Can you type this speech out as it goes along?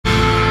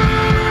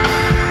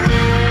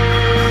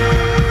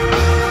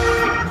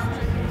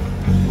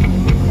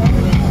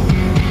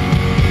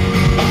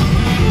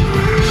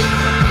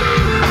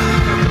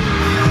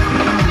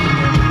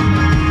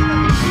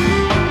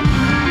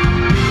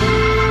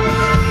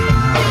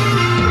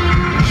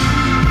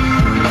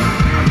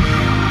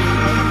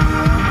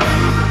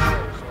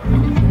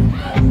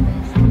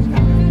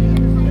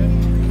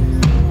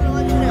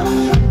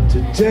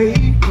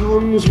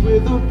angels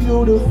with a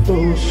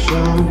beautiful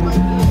song.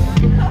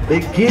 They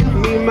give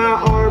me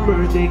my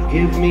armor, they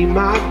give me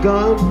my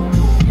gun.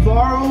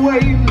 Far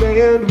away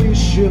land we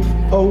ship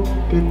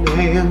open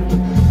hand.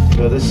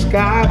 To the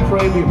sky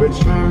pray we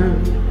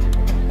return.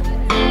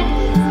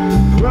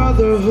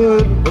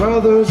 Brotherhood,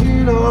 brothers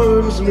in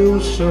arms, new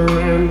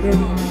surrender.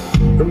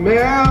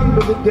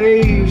 Remember the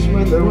days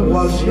when there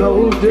was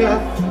no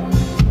death.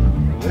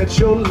 Let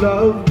your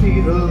love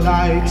be the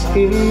light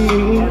in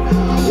me,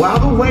 while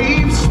the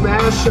waves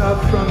smash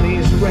up from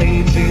these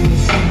raging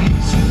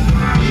seas.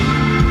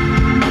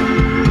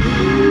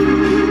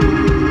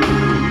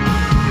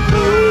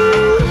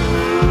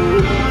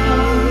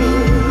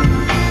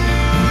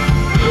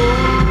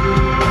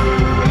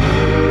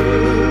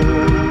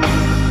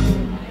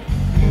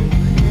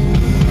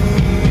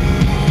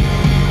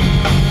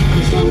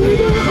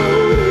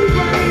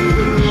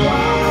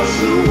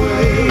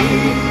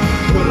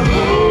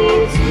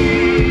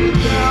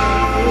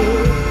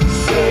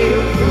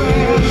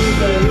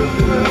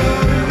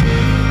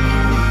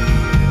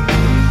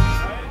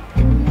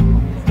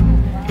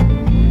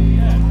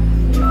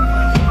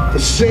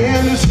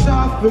 Sand is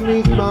soft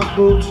beneath my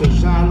boots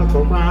as I look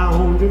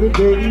around in the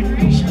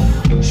daze.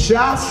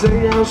 Shots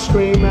sing out,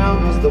 scream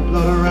out as the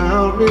blood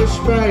around me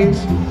sprays.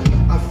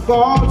 I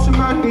fall to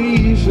my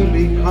knees and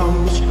it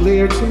becomes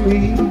clear to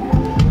me.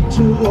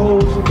 2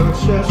 holes in my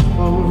chest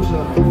pose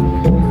up.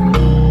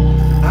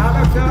 I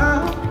look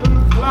up and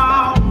the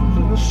clouds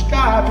in the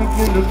sky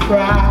begin to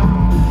cry.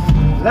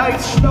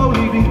 Light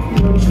slowly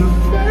begins to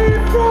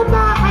fade from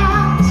my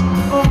eyes.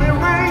 Only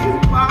rain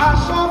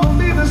wash over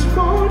me this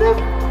morning.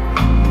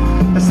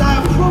 As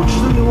I approach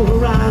the new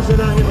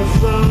horizon, I hear a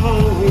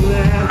song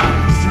that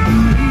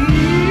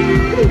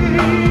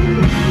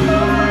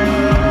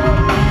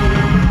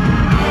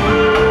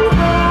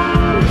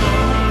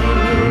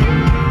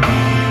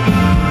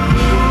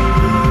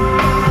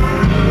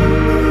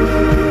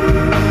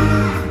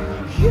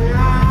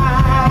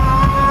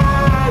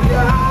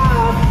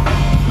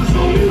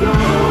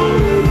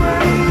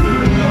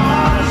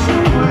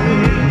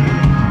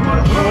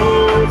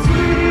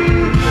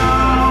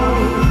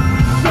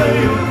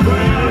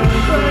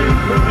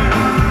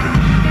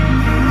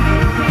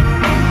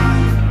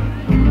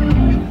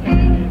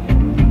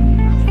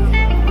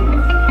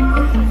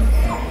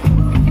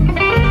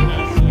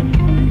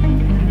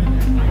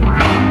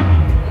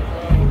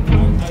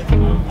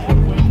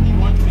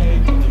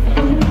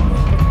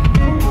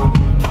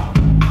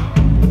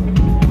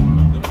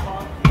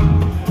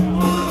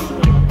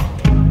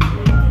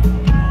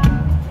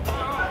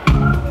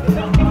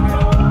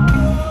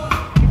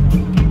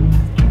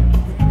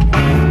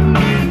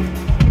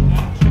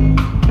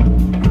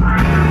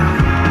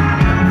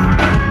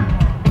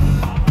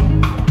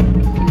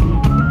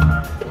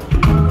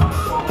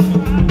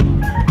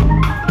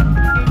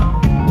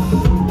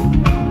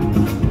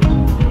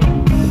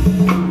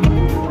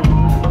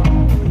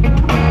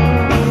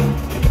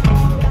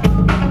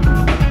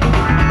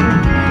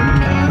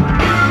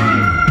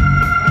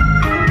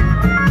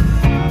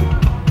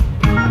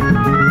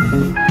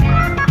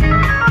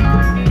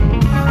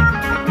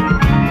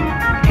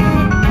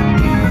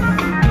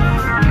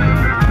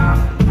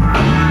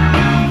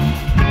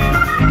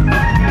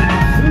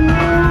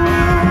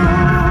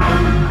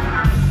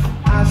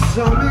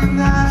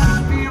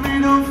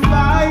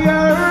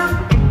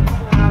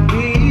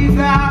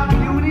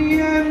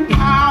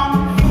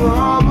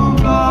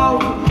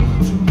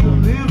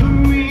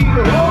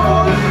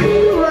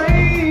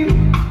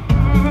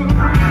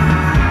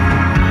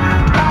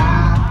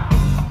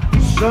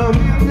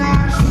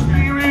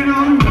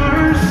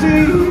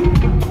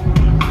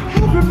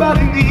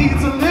everybody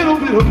needs a little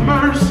bit of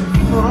mercy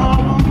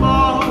from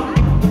above.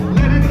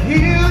 Let it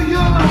heal your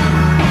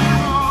heart.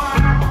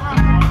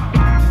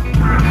 I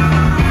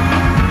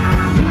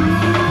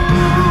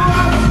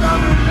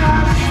summoned thy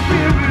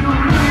spirit on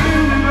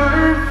wind and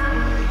earth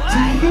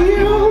to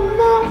heal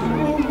my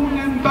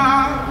wounded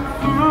body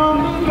from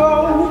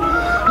below.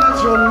 Let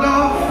your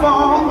love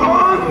fall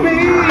on me.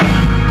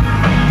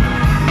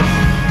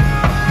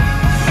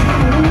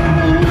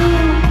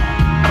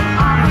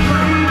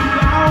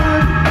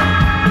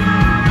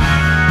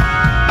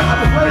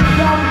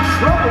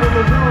 Trouble in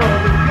the world.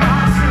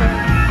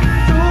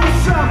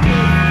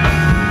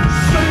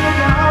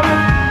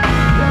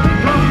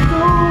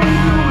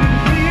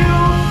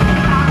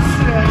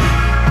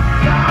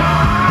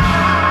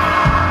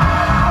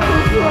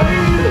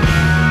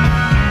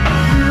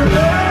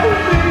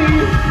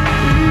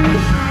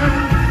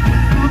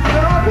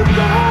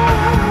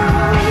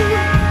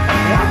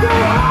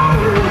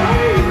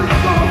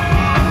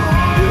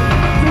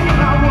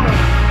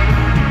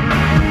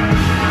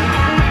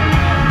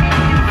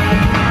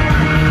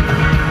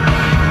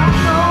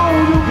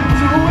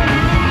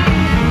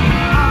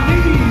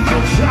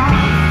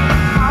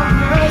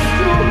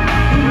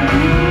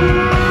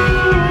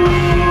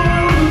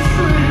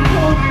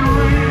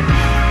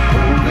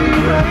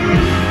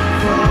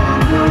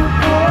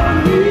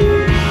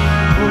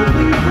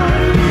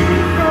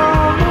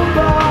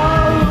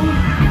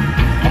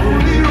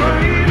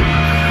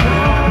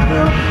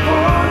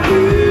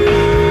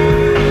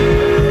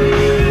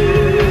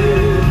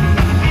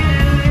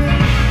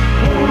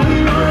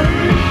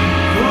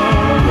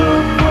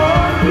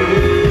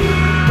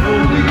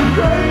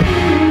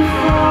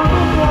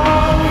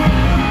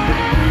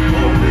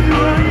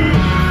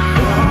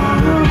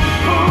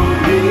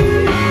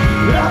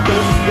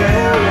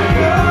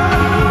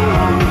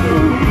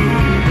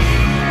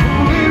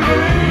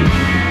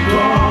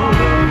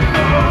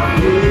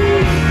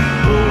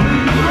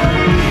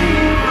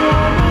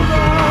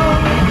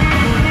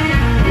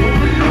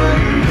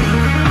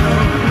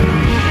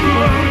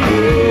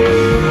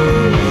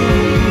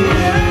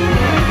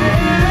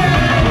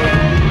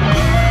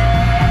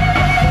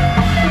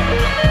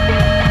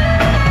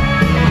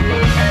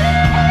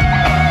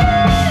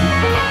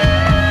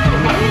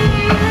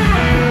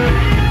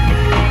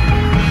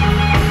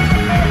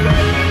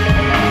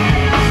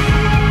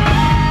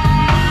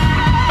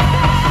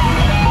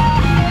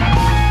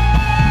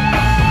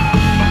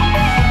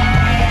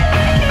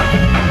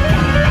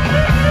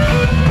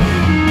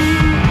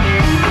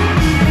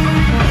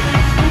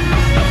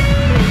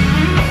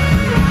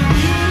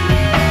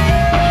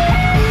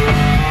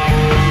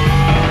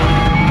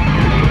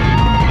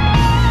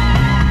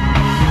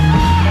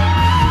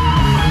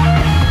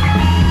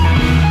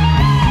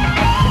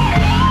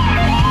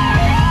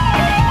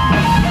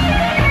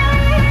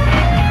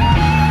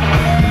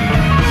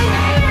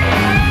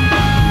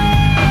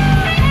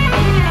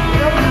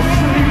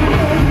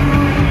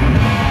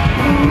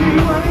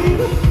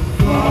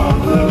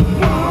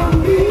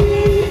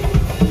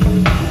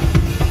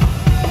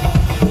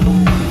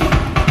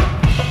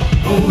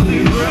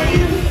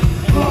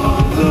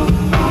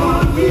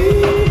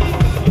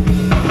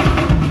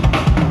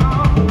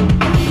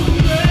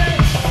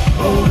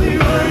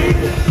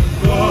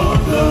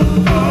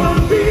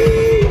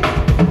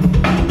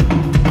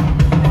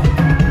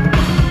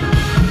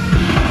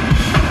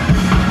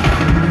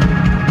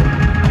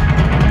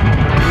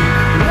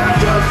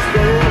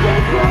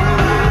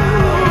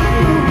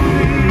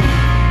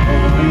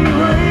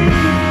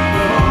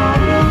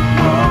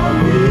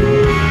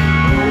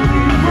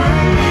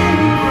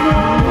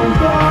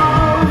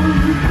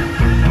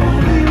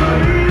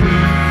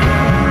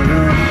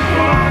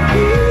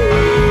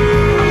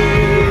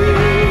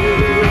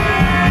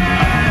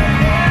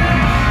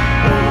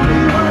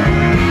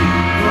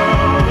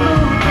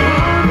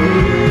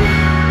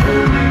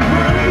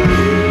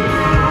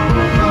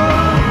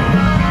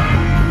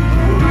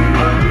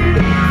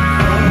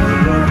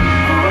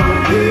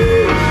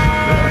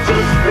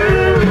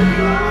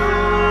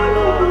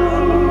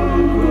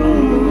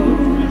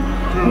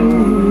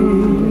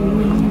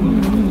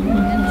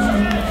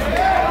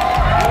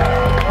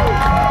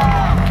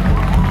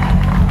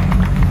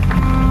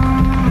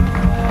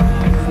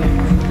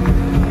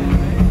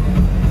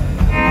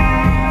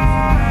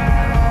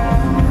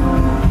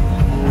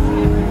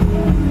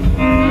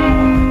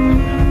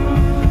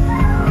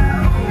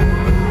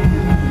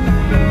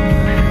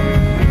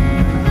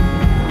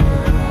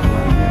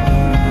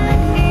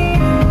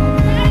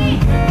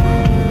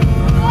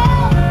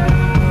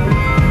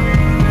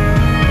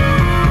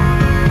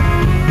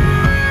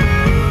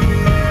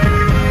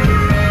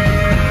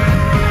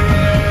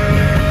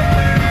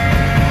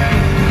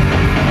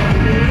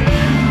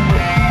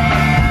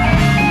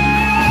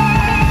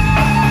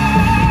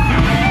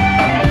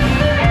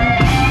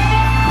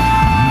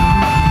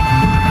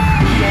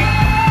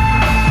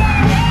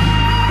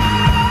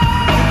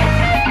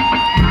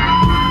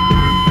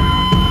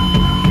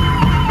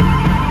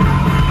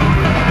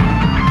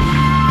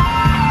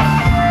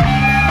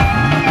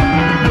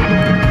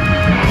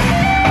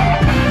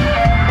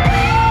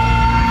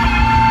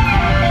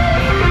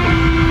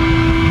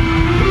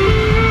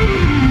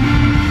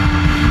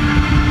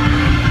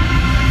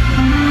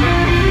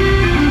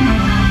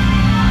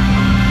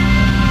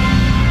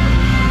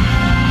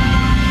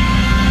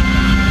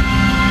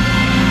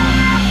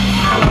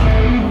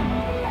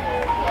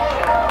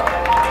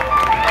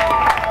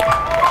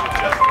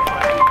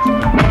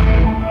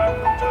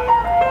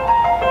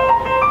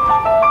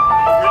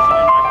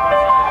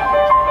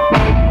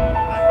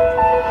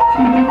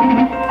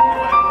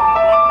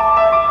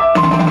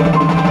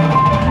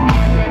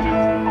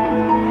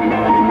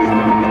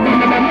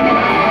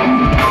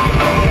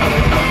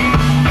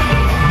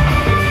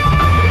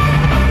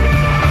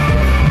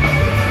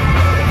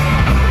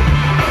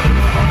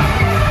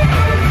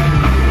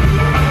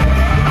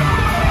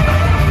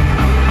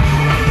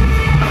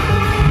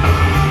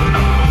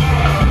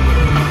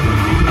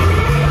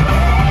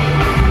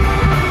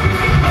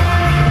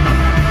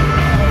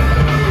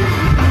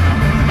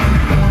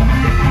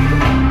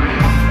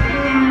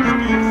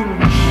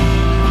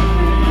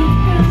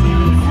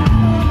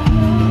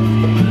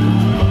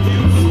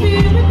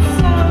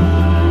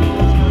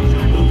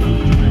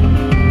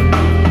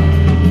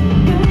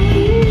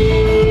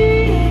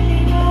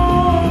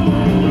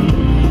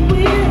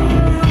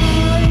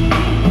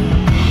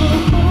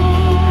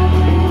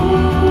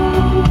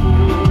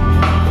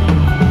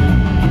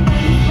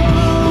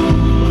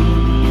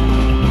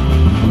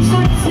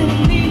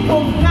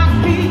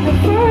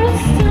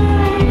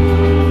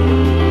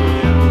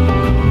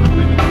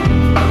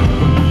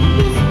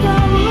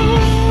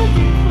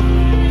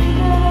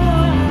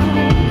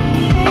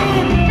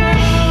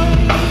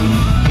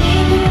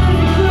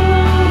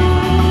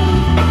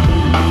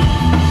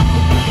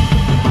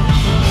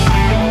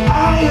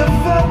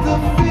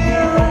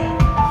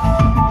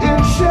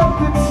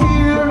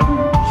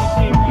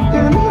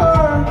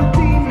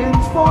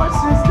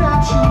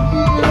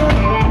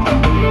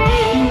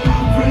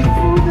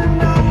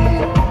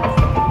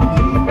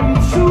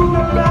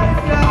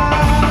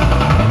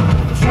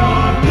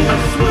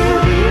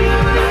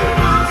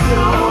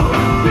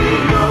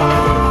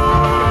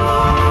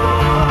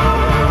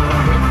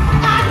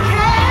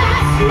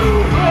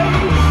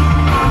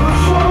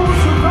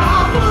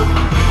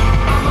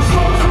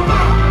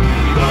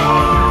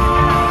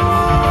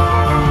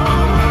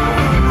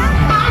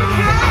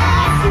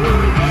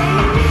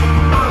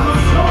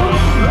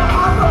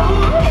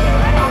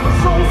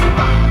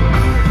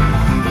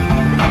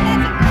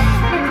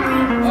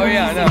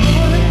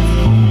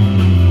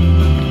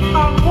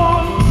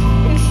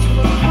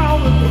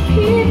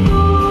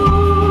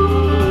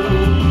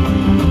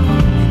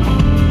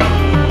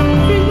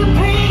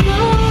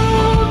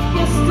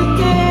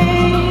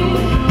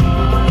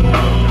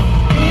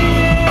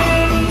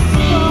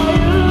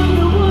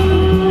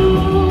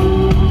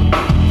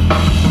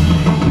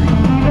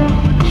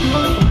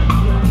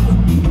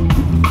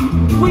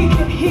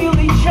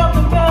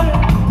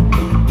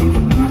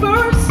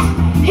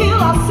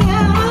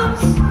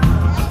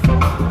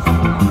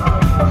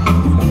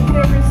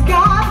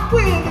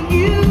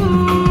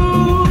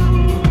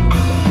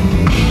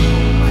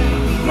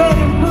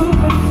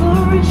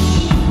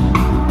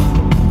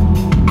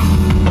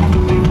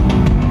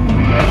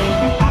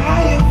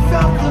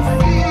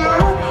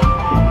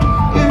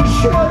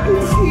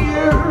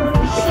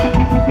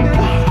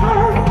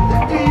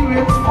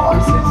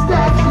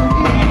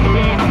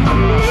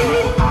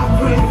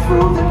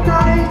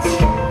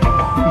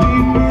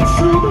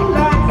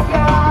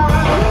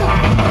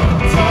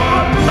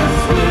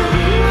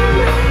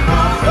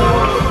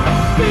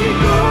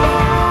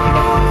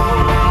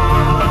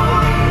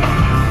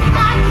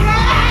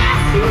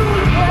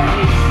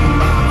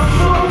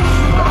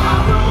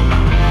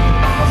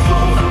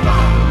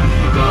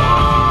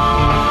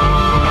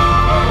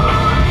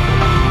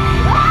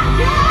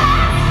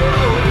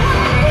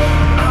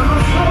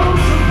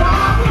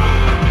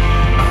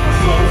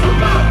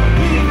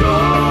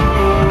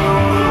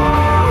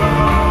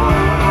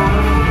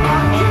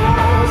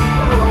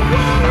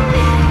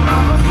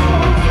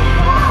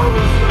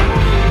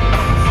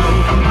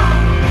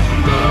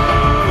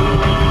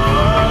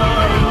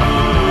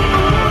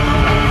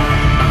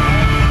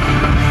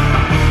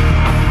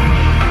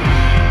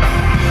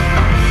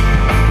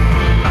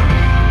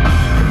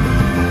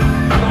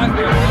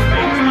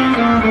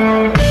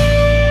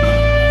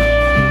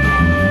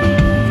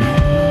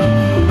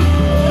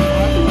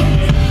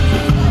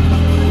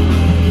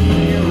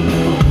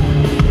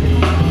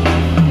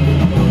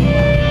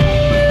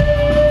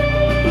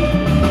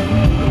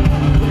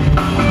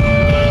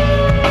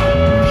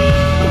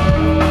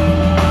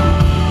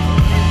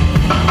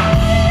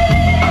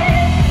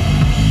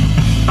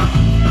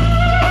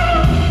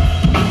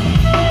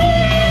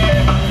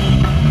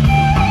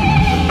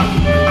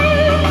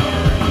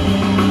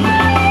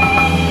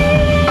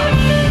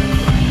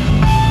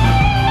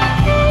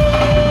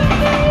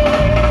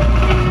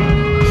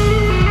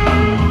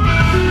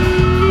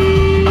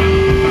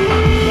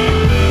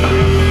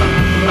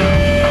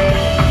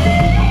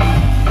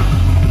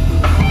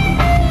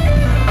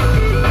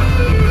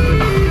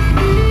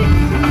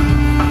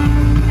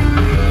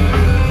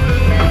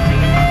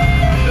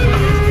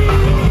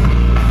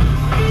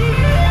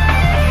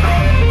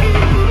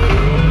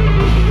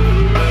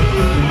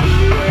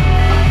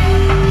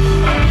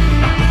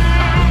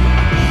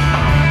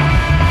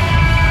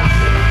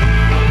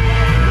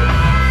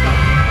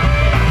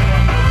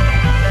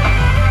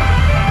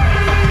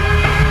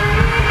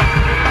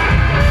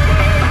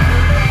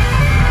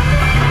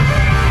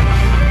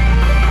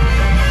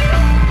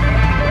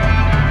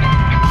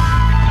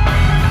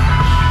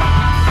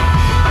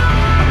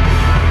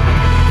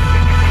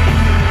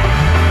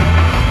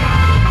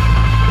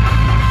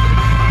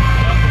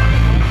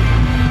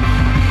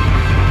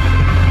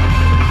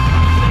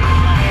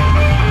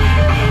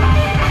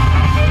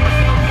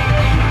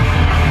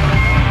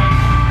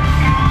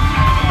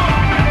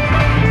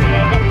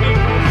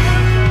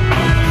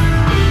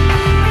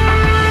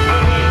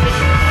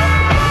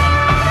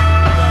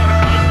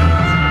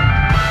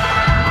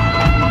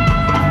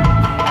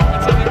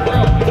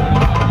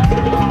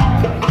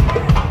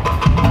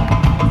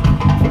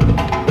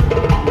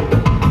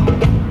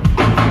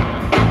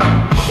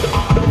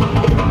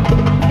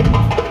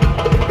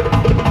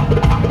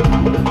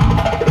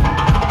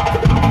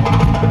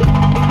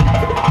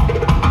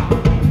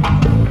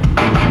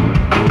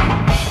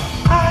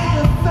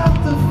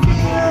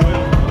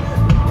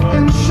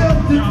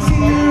 the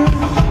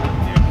tears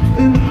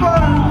and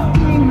heard the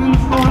demon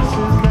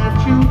voices that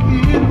you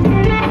hear.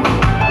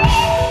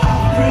 I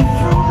pray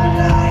through the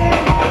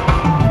night,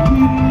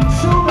 leading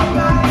to the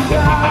light.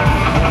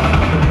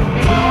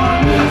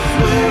 Darkness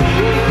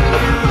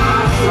within my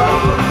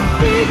soul,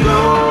 be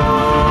gone.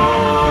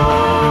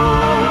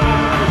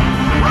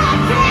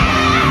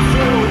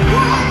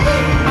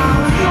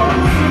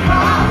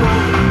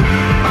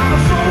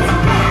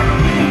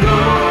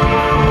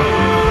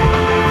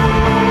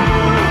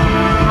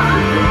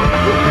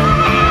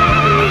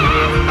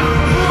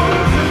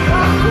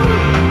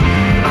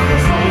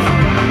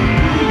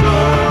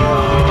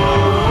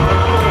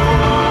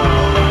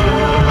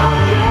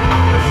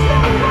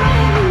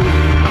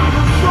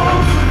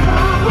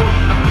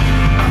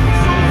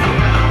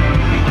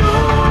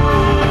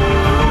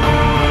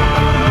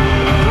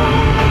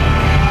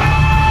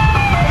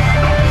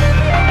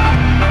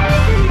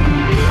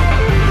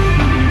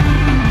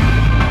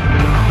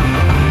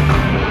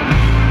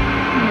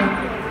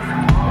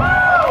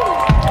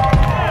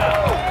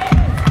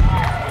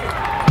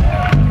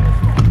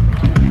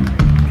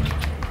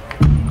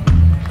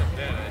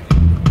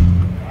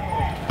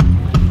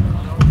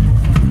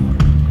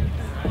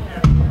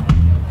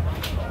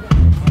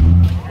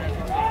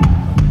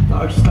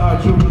 Dark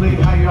Star Jubilee,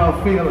 how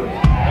y'all feeling?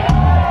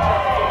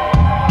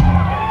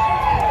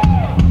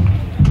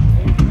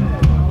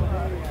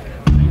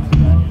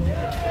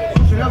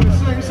 Won't you help me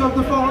sing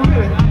something for a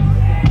minute?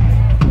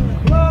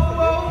 Whoa,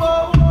 whoa,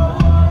 whoa, whoa,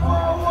 whoa,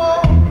 whoa,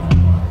 whoa.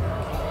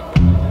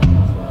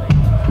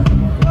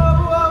 Whoa,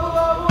 whoa,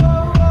 whoa,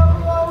 whoa, whoa,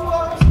 whoa,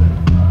 whoa.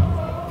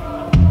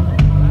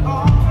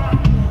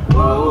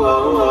 Whoa,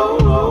 whoa, whoa,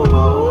 whoa,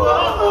 whoa,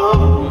 whoa.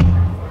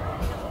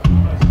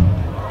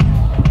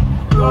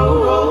 Whoa,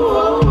 whoa,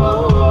 whoa,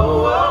 whoa, whoa,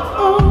 whoa.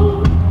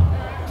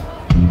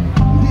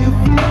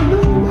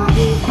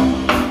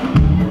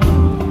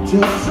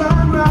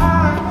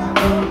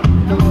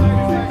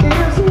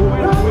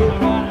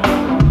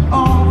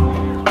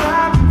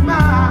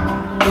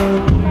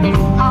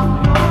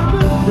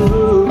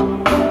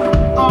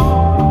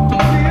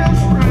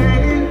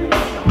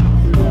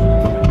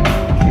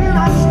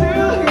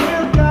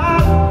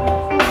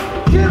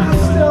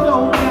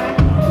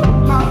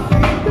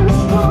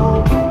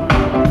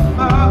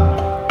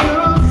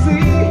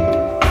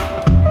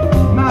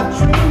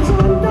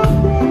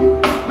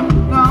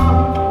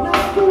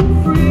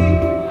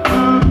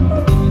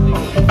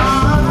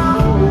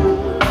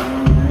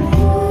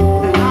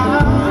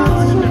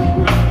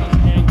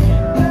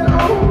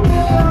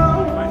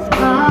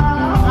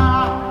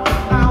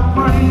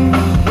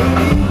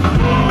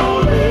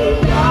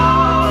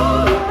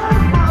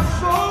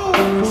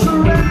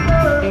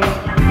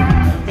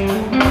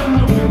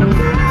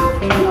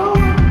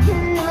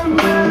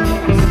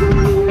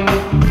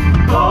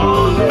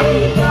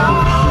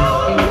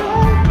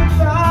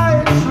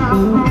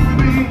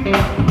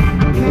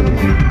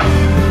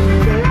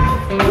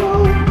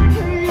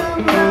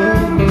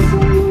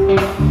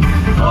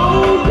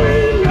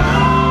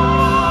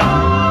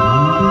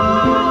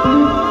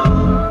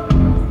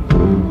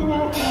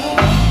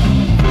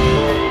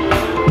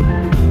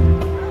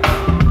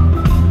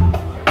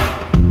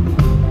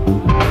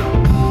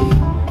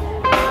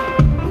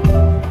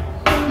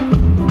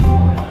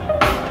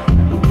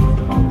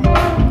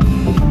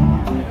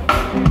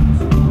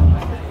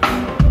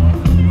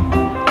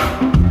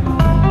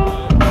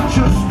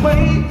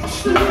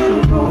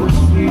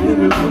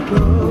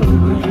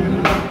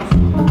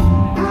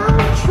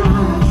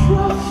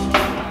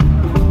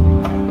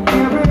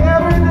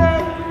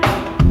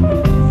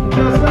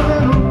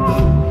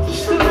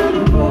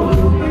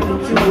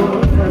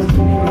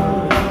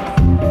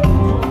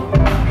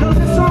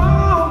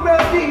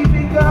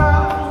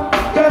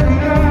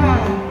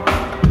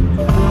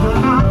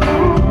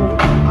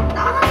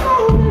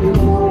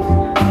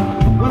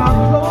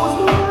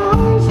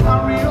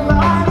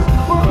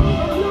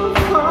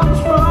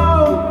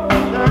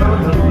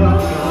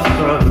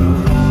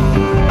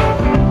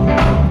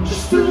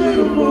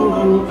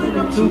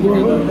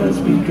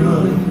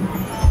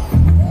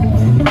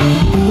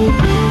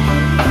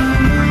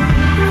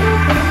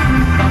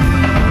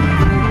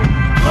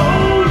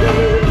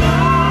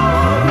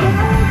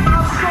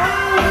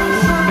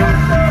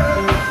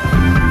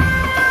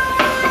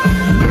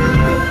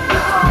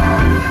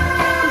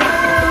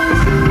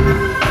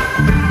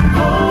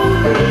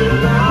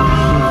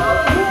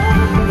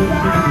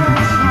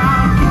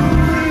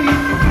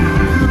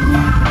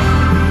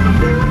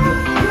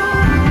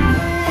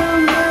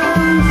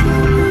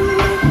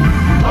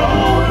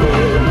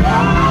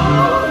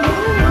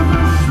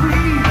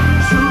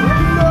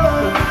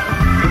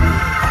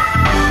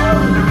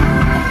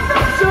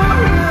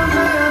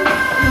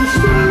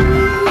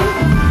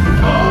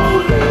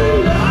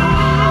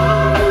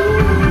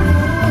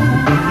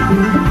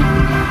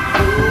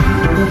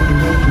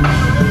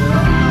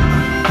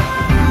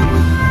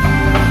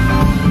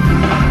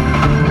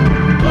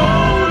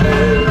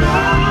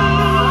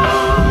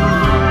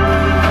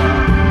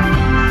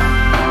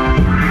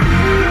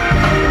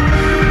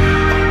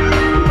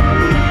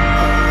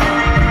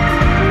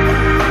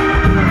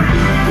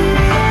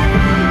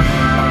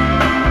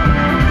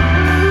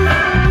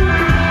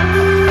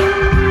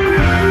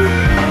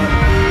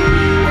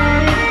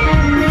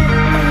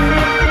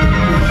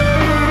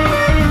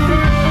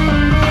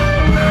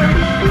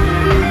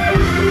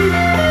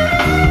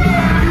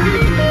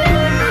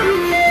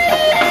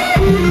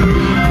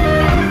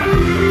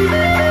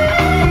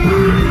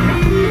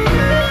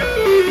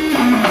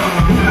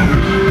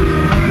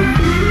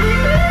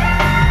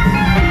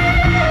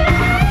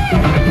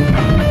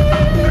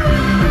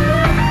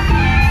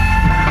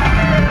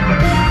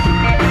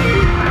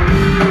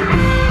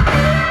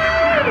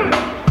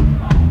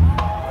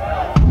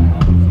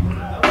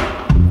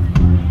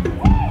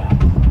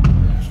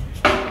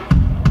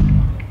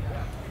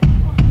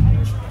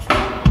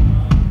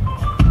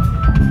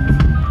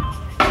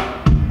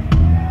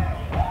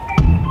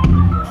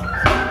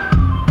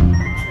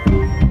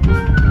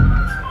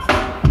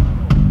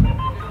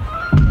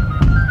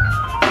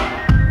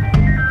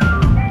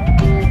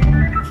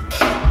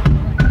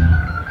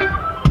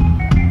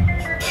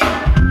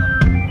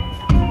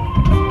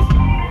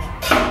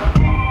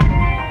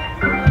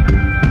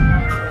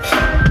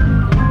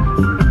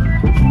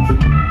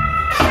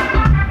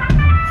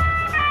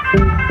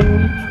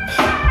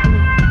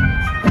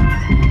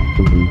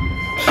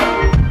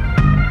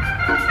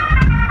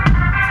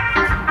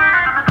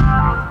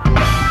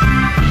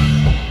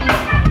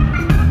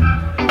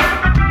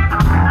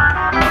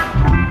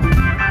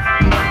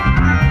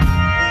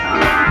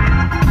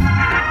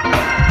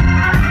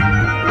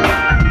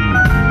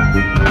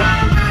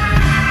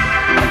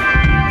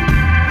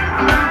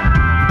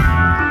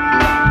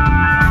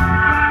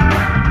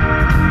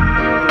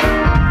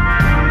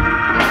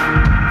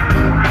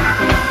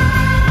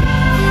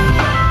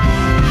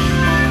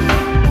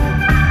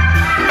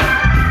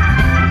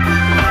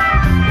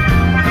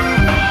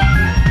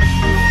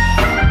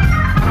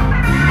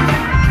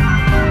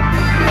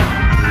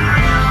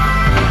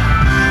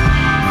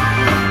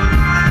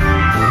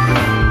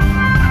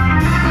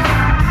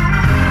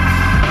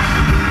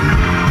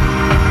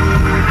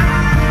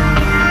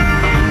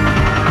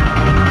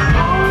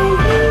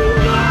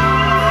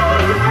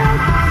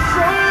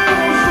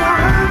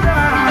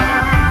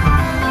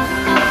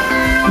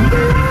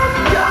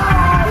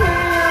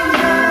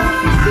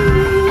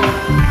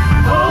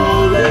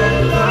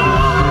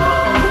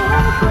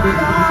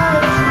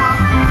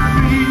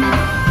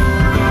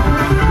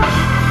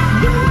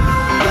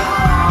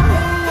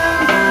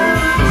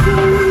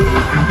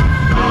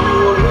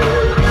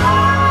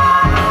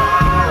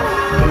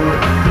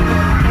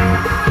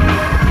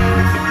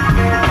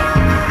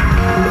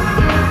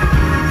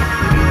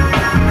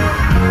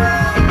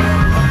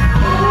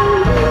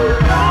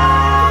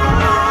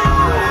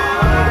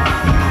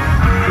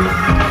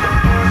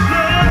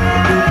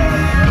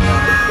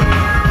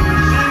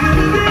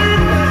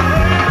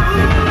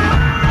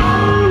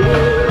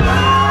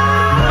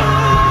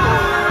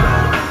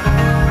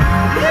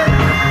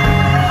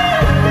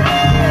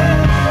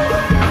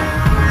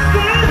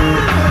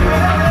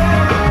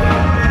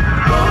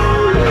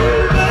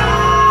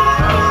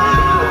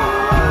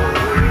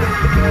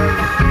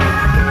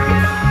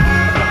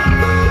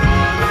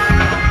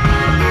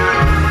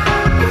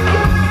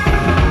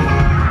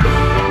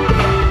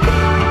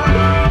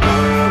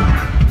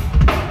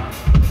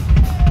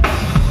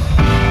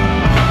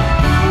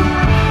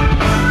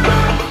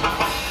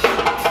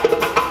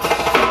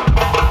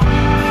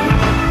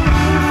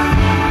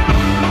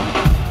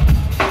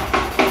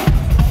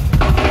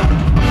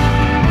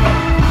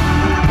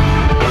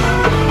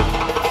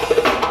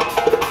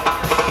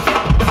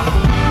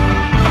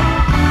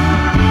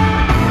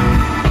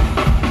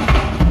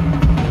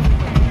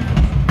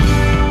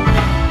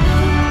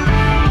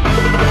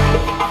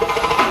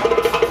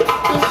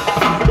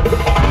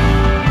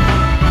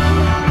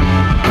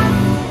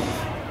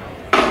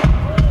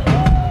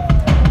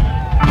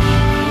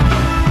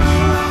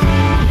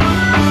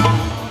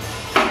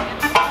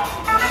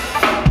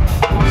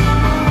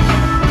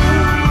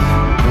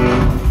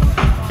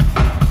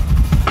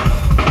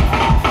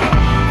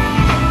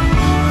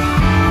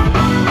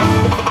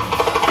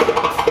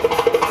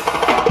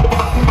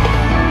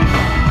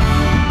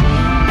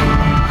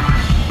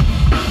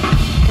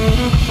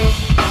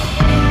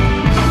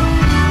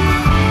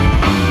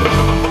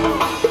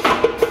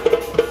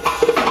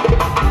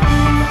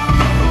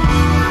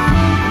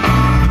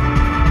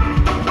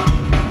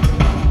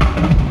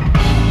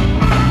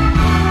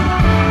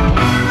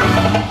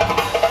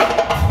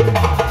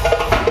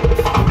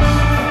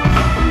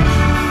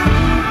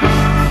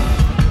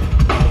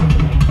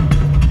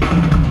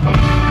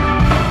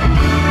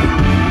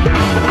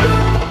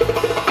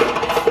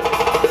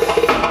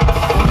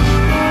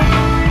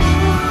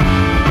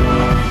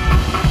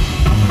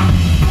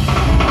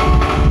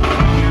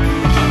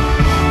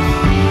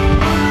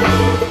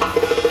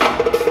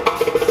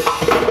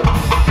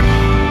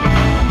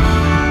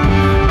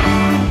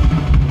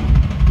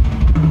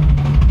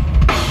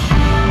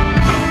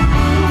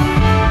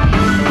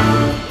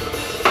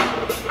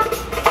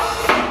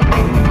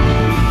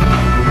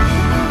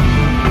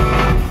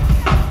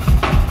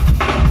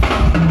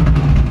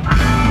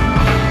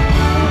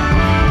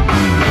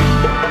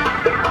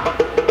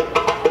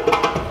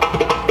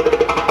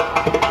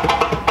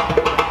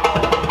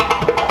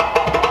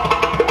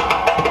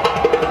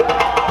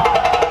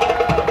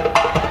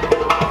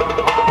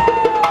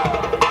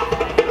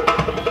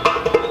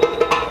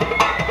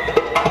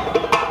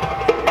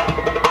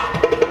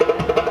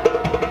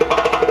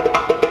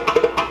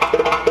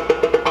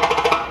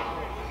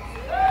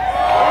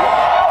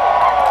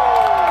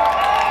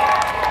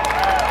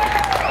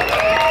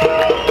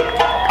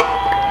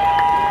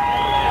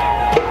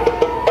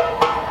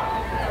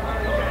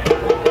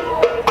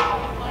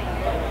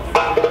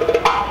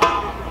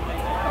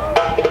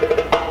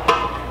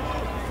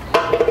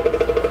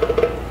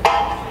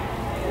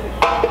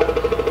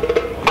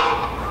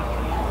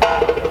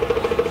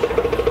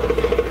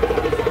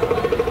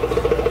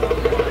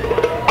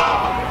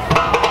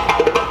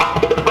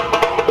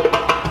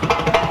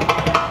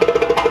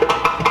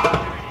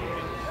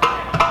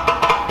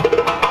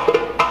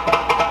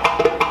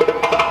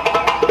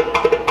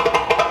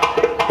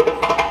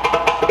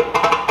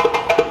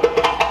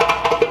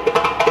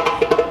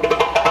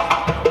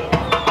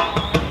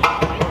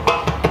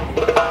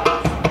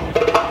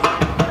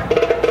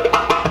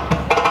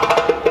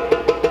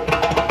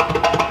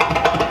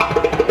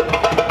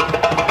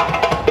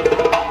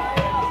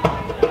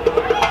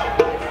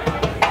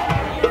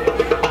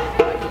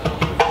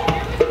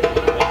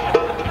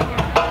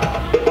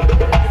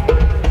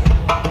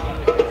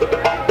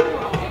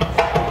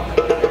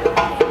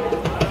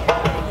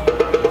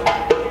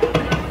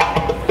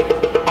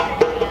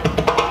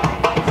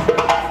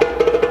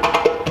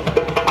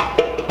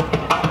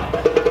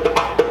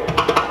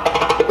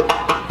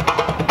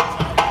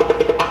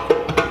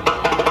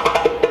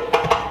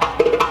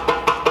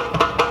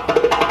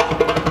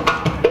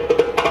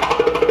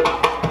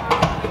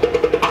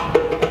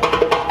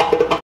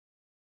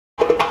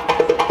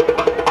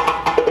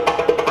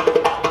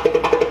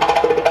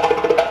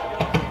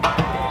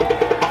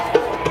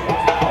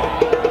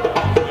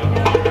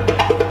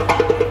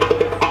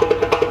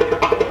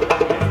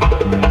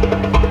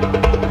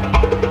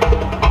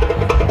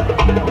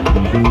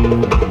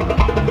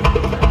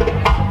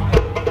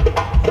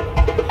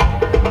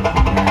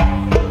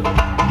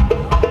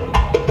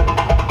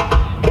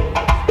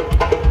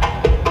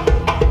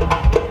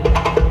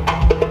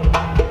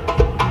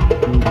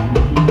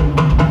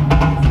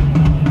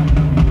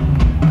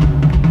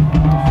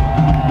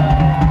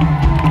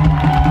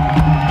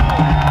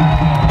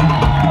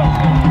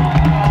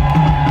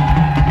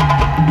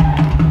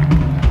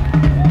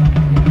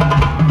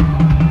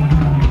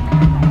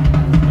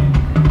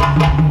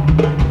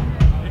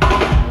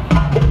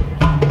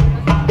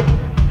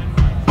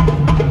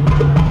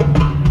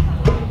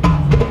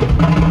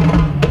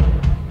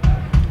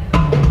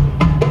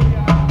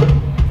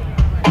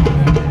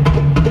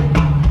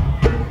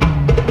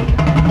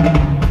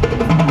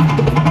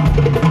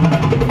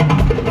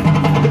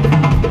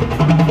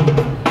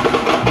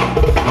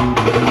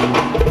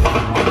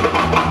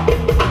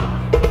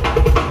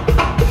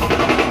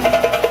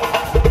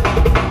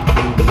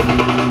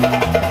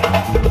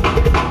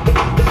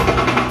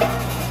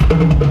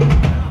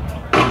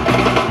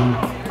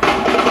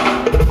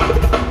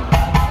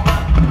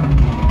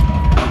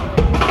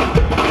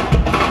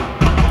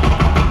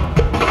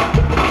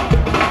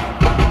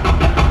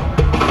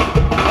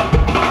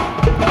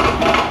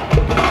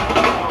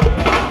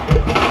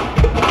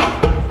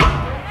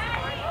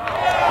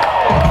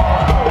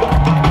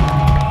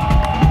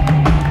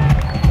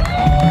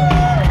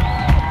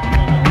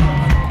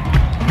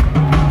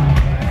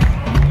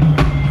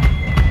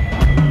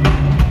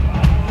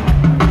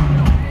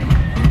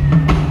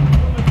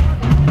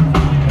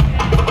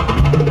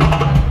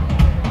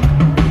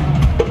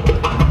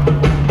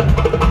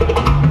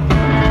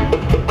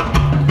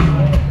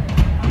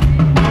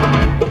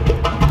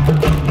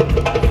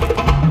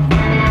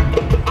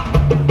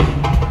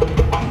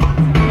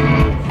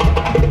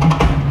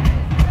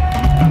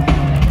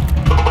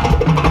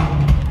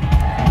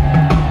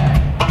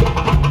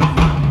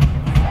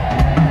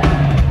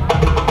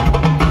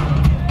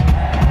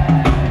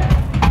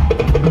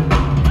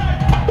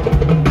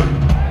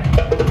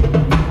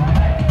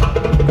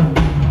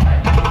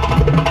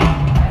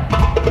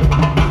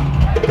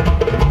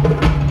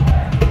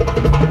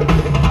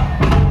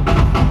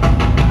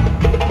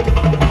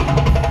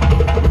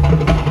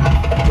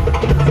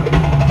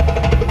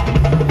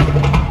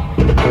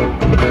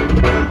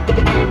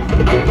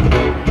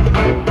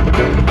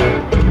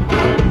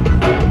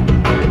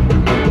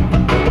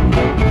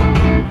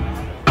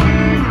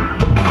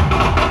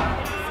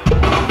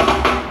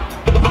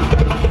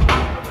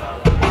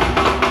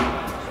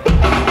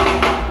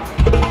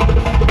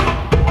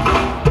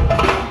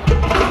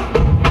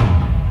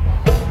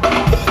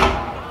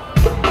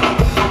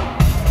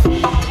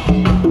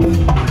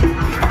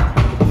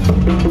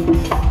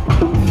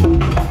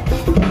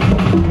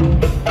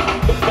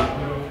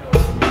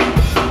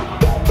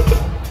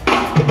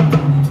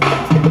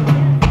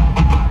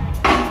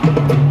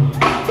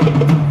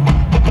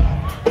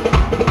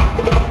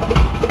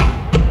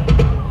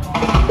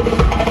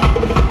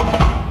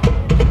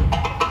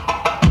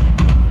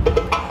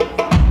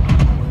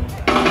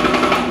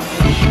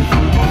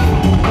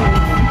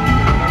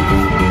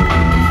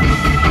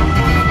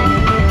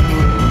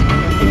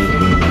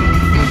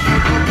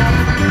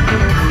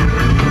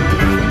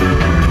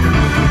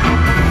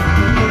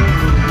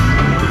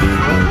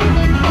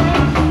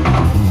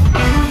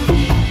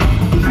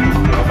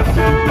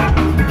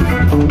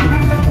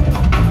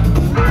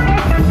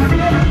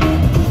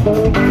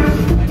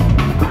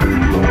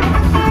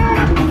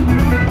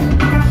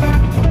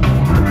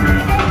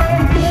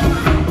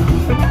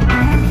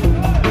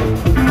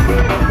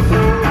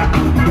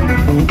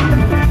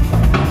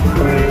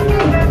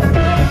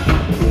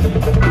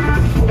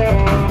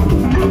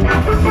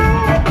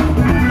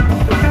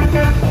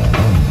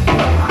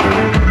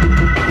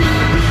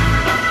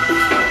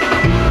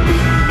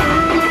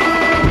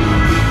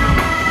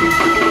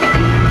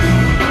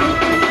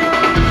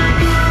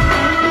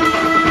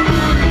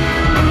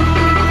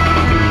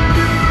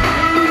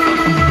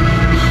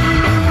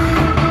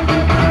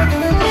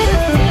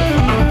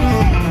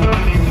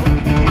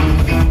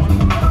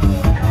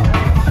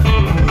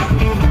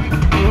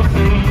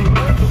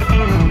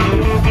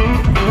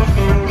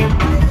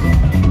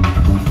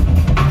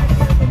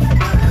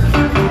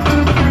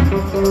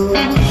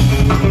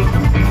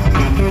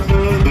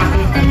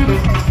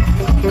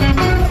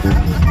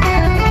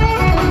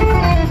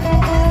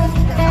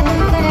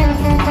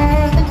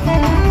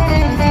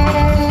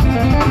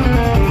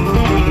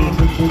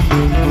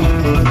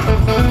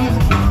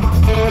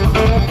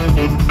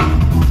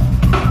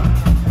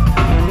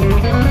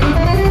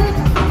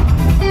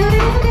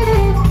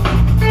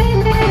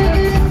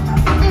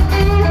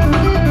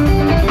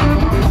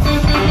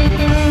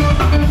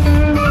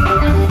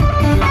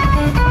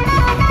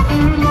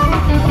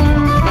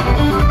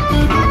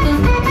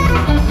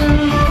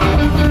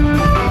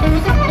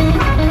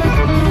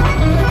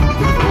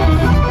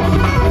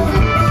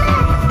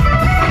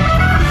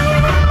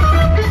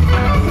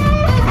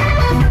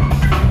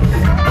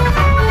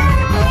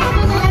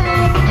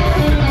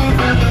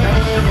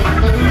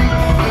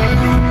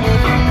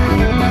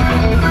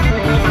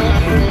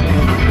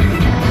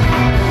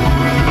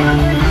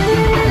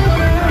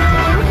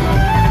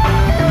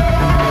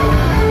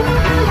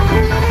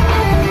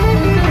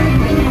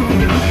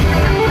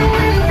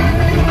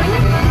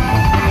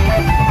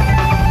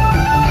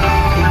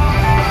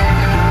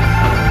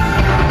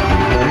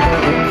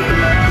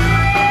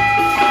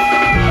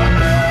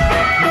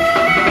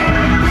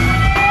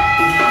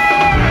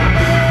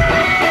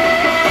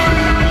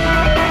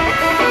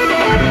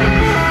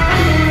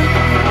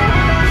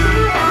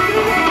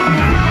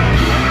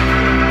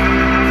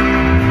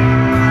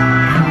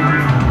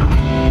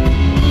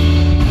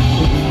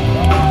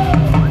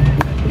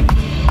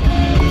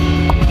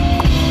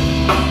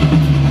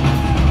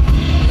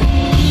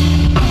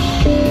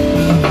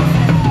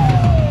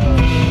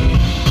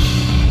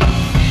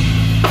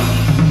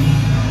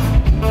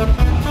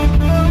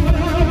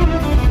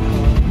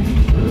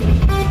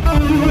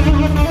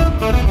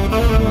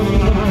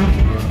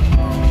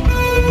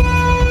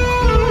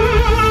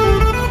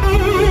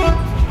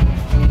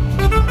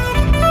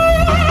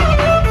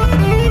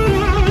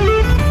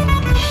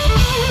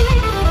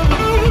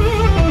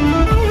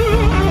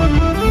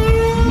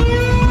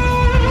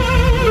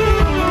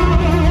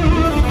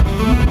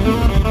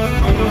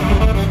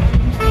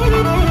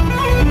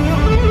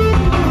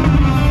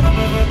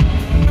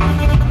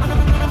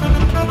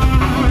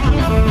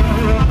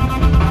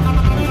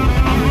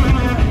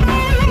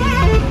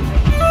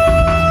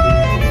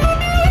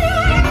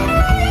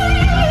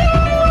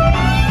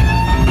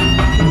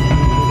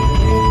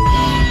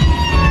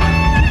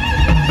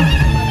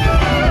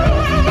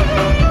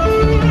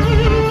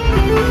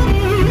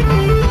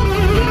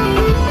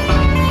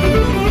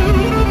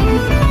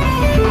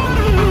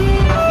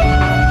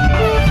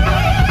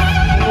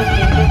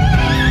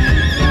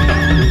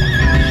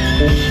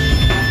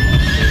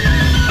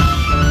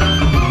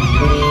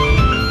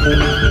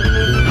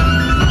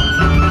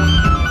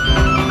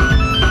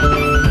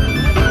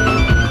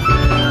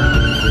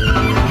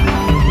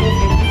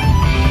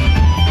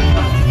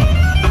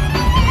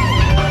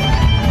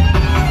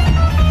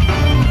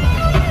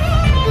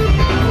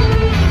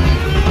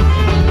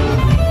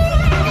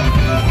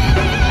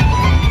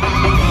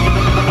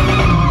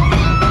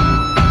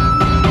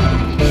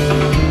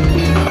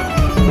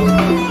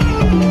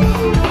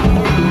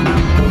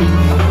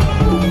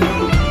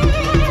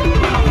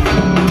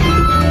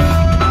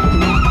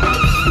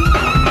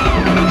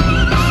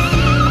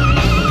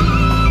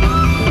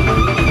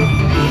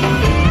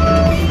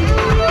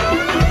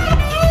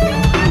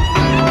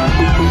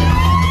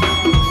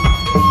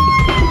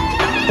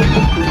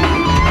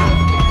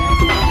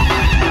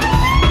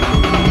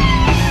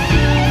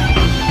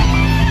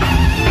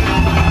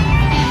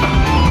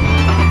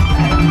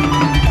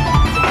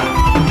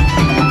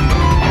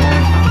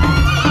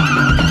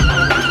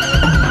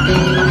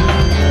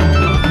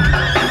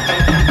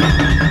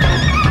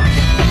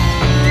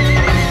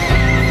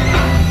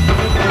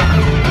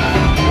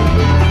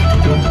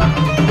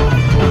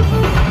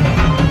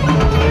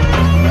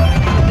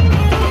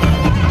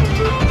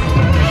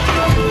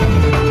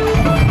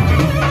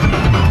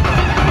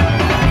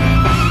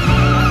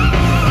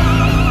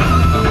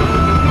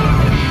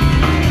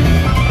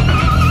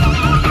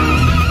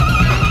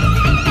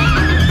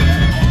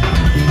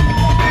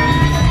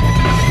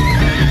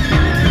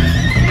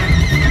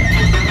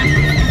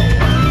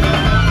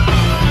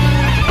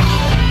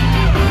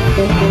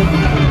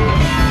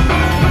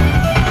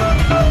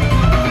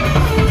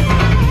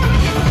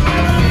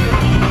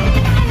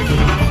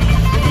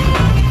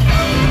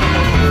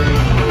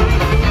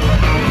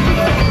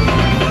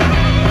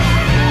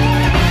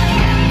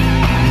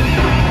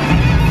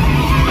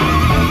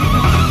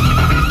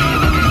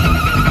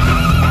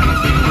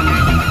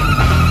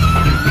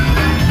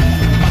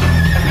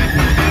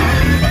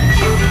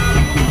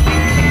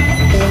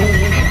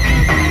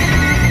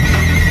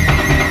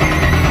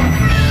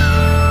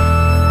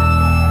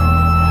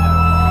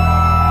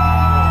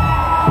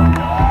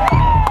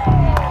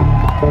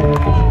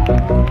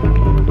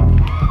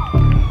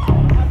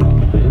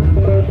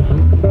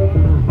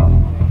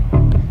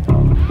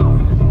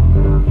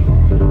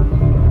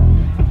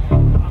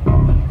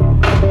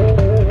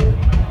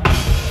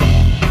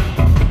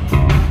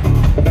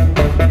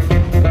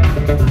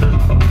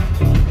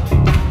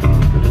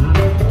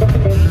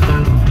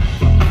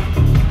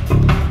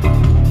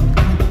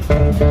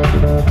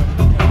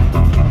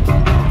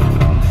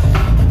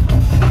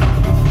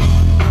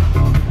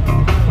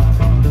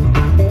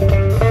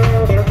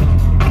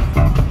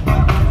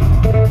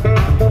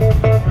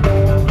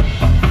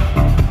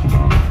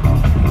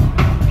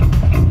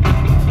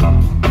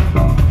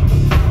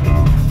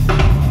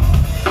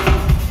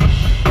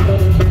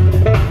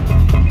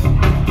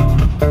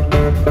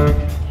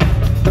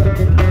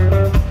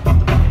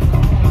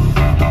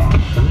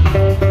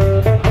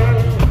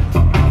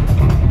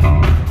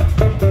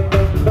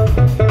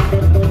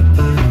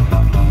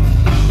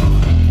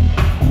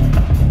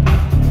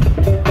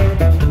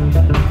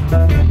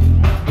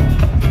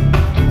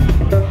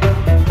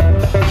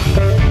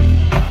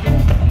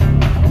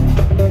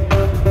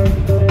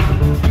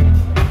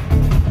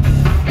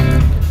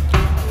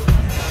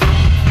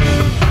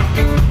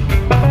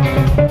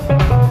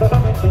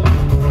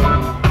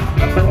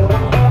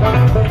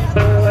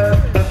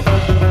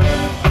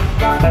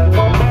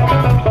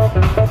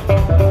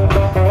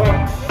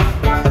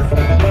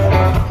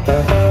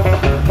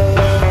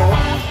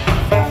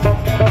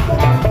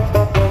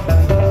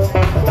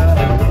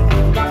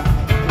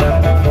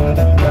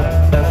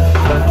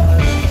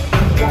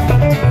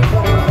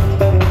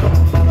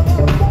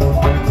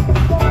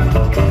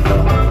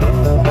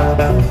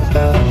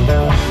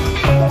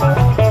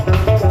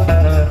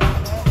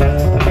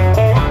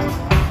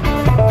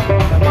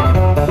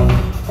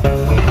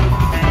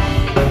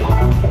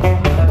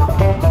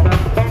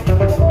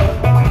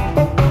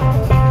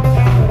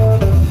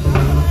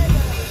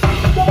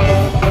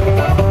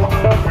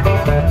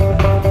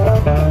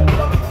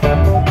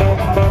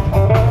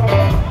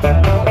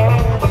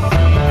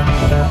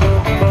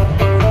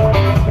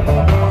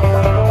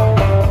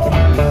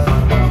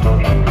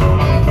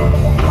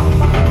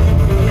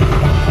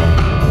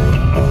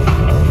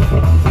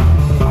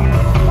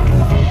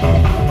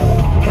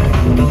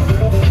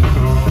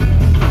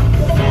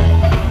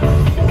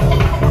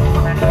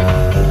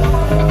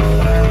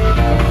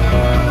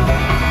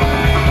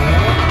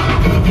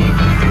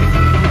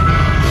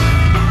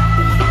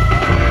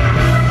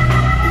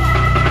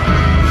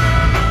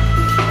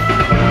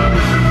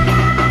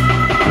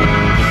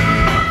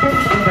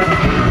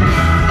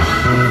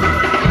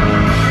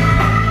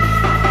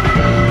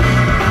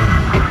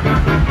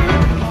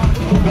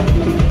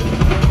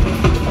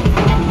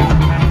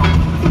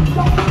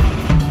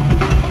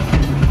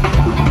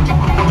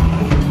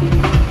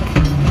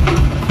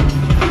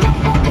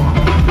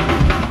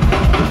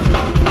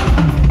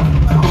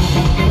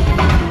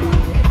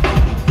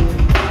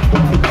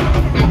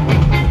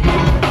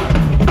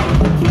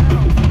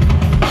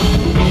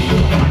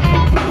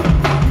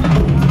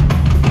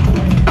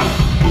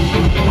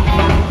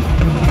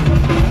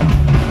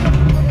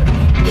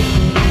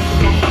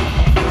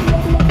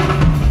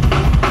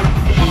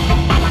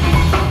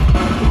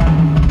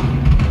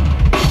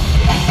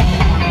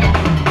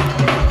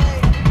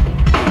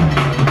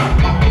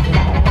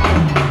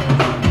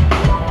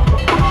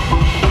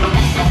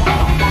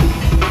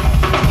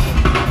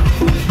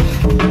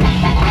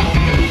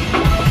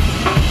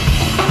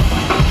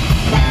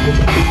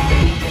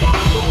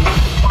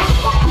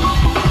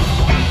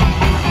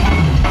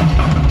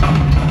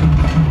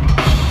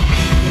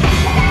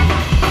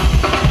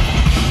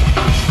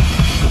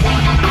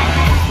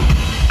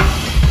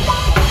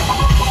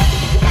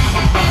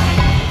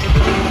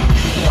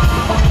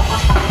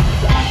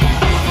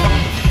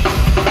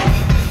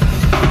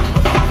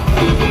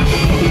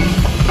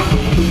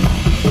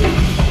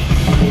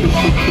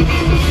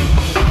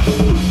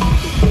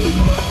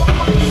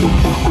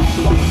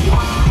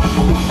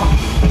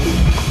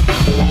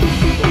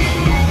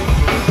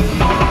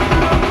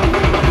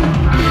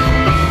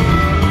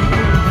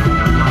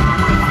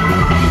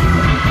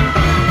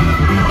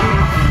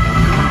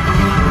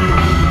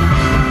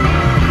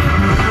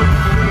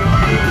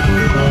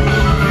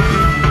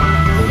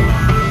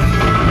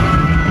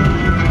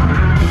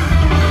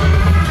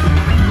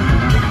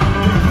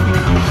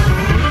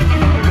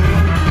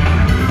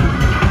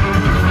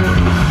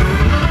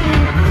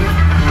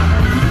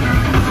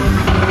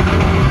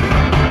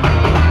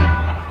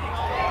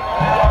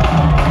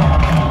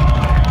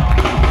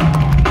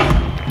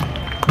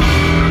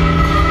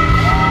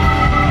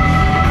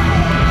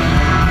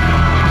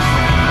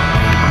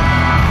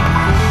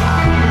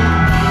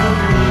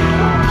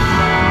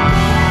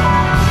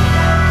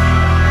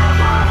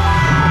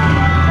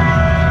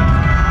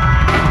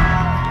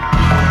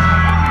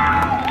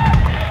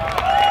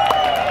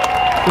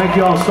 Thank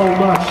you all so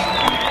much.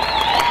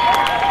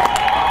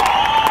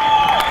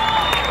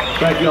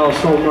 Thank you all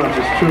so much.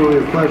 It's truly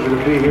a pleasure to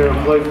be here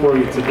and play for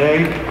you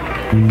today.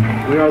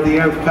 We are the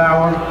Nth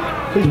Power.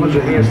 Please put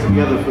your hands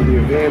together for the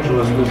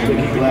evangelist, Miss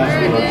Nikki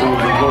Glaspie, our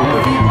drums and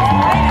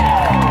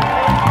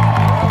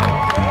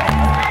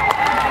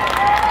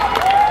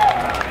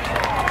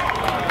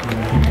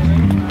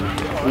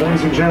vocals.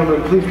 Ladies and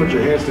gentlemen, please put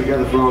your hands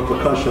together for on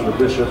percussion, the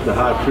bishop, the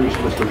high priest,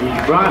 Mr.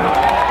 Weedie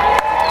Braimah.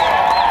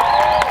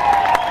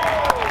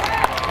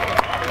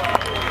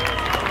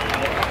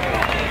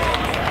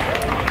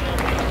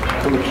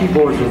 On the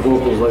keyboards and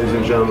vocals, ladies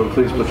and gentlemen,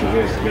 please put your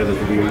hands together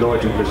for the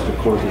anointed Mr.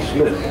 Courtney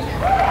Smith.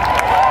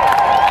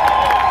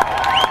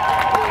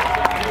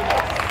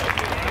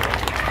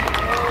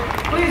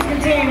 Please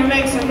continue to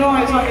make some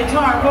noise on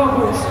guitar and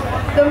vocals.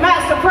 The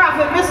master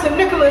prophet, Mr.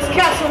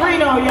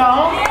 Cassarino,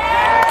 y'all.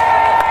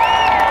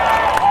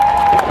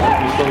 Thank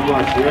you so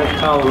much. The Nth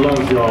Power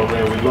loves y'all,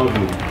 man. We love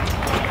you.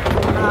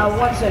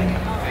 One second.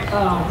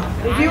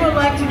 If you would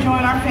like to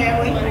join our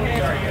family,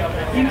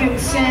 you can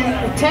send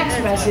a text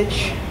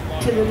message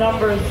to the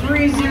number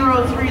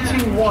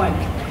 30321.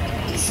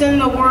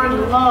 Send the word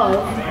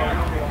love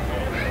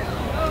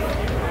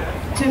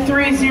to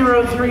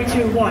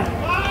 30321.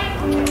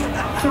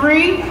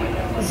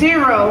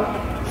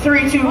 30321.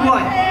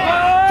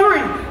 30321.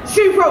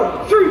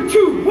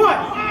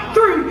 30321.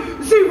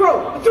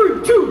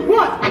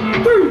 30321.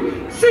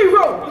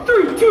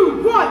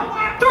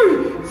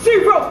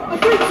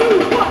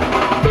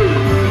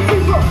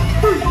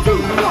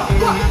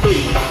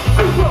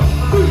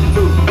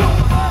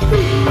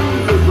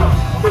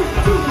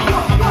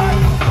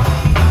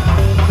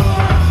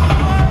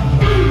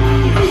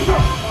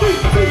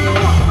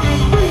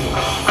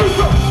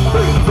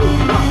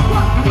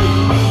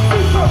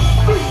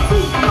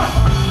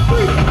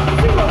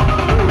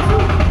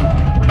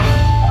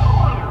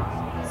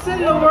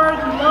 Send the word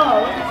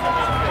love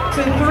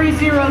to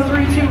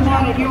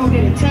 30321 and you will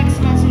get a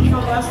text message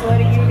from us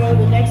letting you know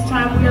the next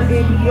time we are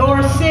in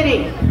your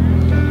city.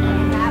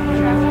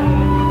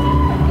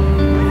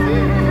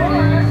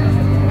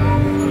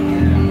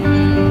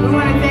 We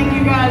want to thank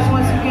you guys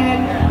once again.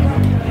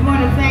 We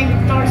want to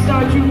thank Dark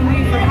Star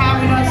Jubilee for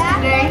having us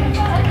today.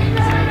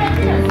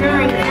 We're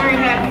very, very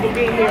happy to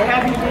be here.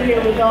 Happy to be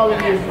here with all of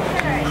you.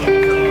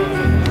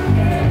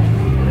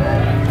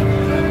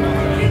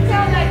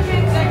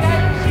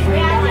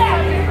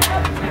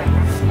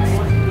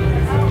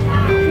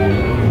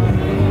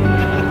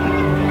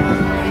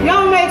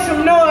 Y'all make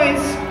some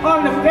noise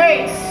on the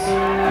bass.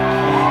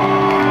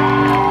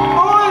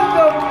 On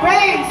the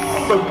bass.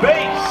 The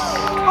bass.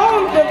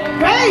 On the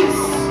bass.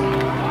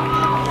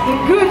 The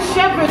good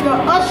shepherd, the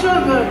usher,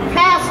 the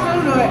pastor,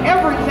 the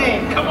everything.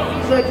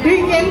 The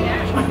deacon.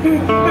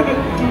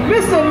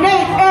 Mr.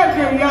 Nate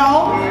Edgar,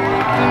 y'all.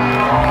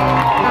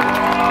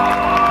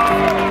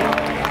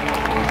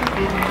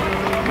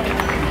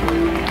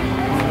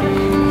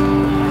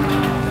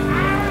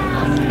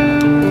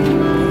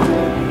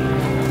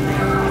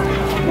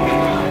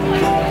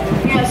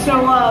 So,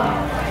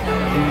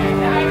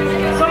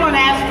 someone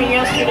asked me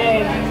yesterday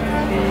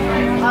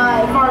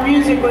if our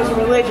music was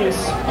religious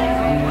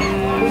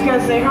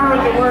because they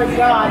heard the word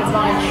God a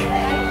bunch.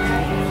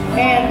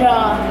 And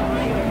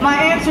my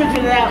answer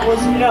to that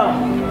was no.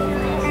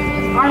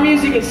 Our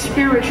music is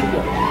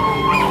spiritual.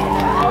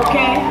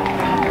 Okay?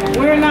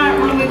 We're not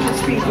religious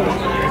people.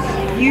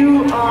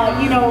 You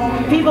know,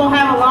 people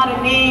have a lot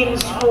of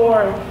names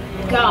for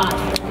God.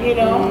 You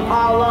know,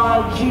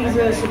 Allah,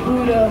 Jesus,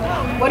 Buddha,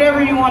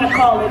 whatever you want to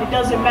call it, it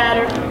doesn't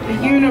matter.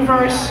 The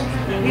universe,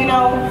 you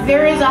know,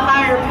 there is a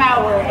higher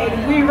power,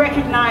 and we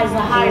recognize the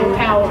higher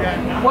power,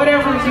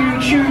 whatever you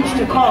choose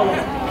to call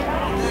it.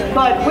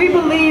 But we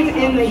believe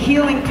in the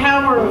healing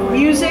power of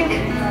music,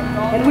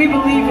 and we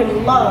believe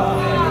in love.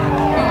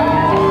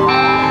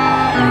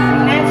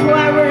 And that's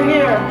why we're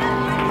here.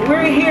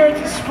 We're here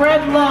to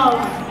spread love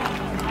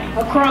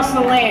across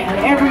the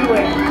land,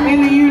 everywhere,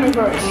 in the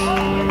universe.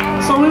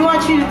 So we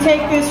want you to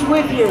take this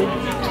with you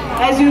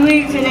as you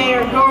leave today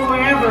or go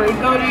wherever.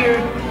 Go to your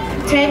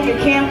tent, your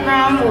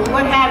campground, or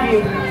what have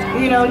you.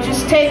 You know,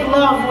 just take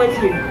love with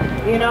you.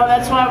 You know,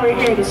 that's why we're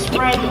here, to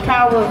spread the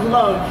power of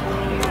love.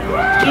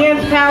 The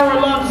Nth Power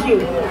loves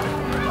you.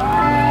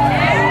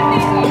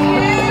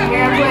 I'm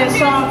going to play a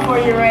song for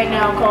you right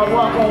now called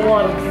Walk on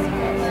Water.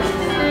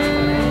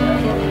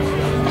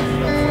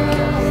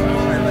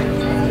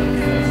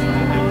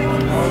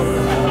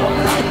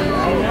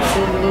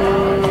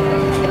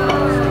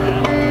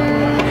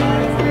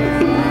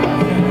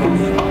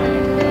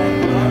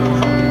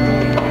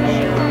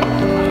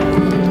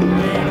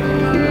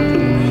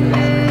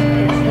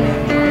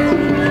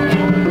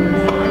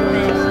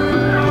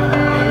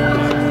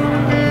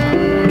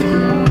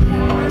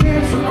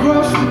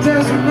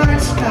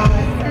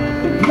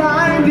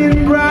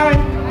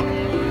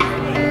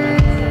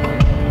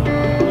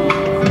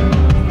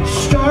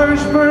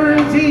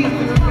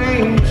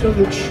 Of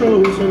the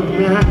chosen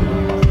man.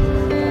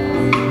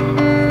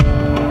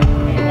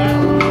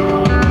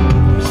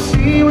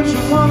 See what you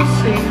want to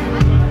see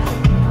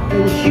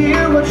and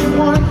hear what you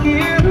want to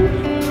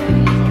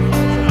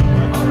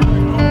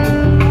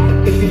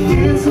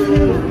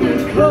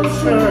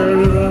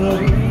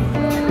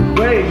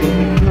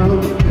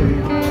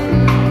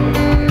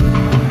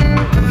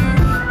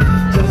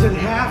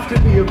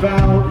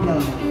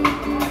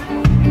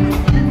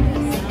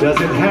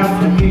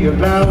be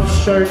about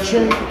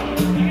searching.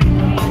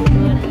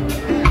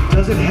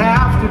 Does it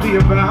have to be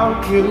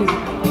about you?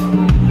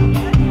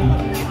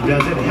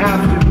 Does it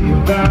have to be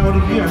about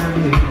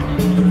yearning?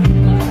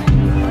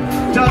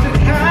 Does it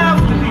have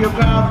to be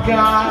about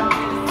God?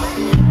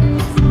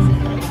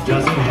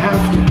 Does it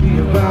have to be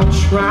about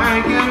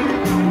trying?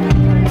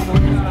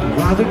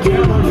 While the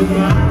devil in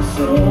my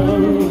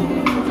soul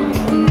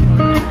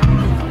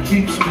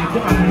keeps me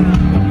dying.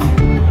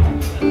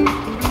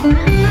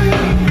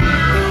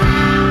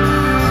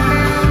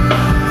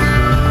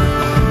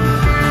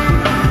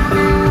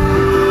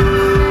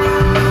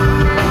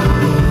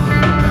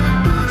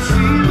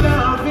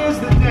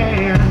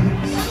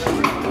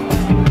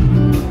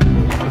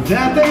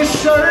 That they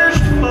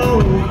searched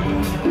for,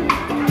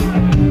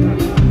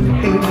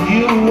 and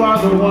you are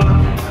the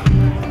one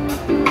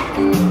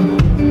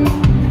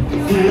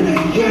that I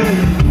yearn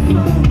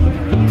for.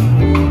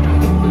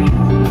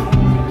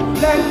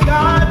 Let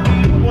God be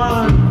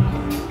one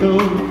who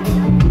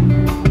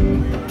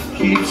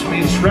keeps me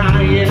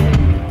trying.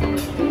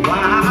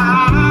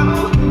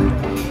 Wow,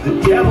 the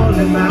devil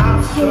in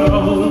my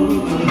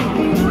soul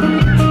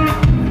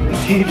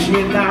keeps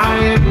me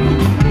dying.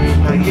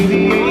 I hear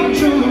the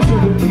angels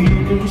and the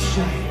people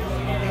say,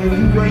 can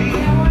you wait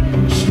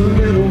just a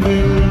little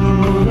bit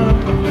longer?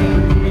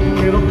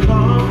 It'll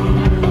come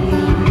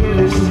in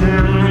its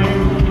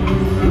time.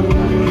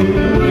 Can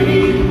you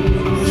wait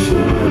just a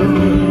little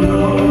bit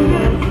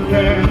longer?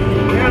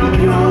 Yeah, it'll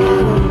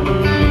come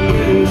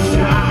in its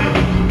time.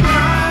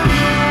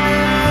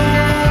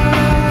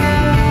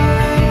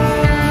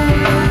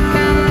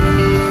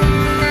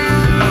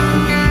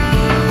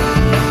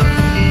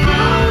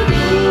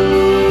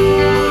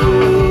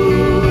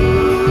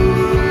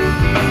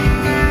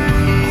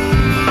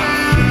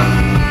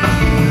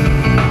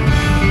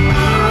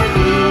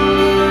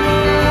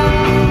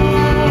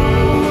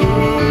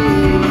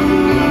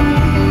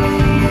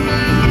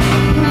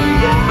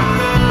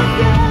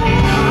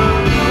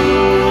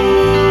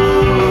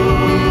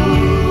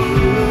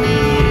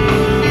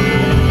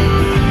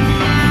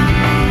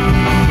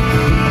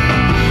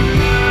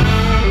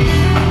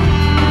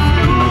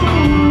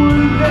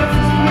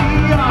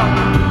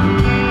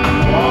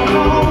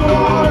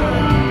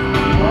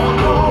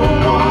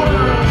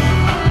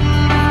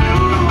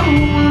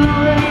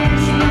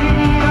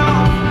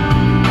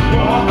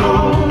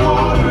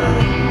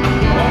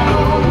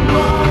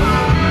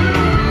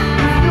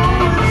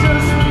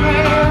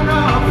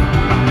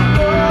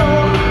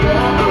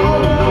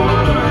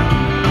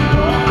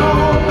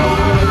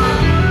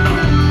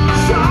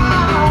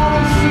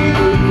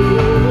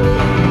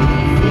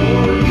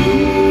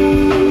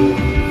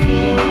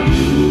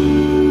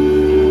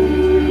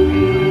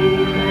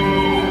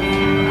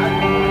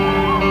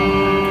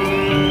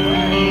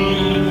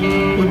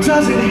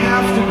 Does it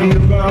have to be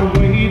about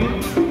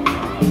waiting?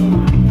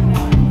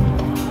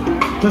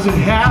 Does it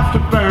have to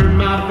burn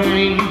my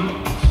veins?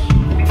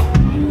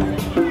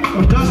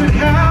 Or does it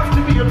have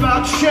to be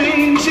about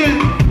changing,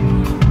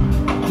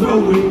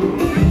 growing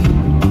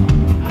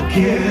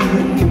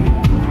again?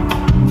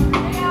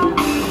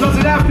 Does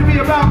it have to be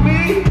about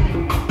me?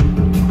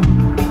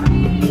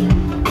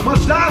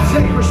 Must I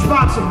take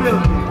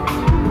responsibility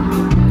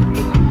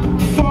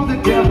for the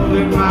devil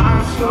in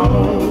my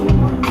soul?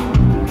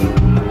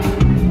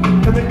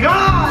 And the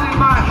God in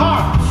my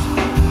heart,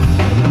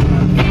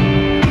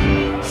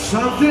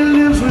 something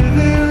lives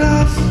within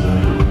us,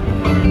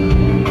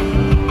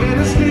 and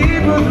it's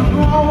deeper than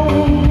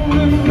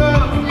rolling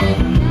love.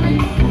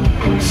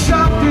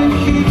 Something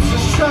keeps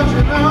us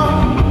trudging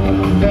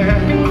on,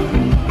 and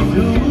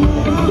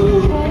through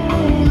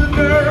the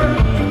dirt,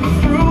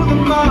 through the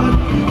mud,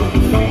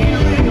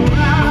 feeling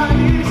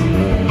rise.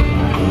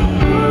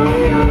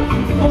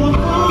 Oh,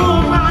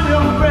 hold on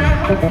your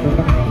breath.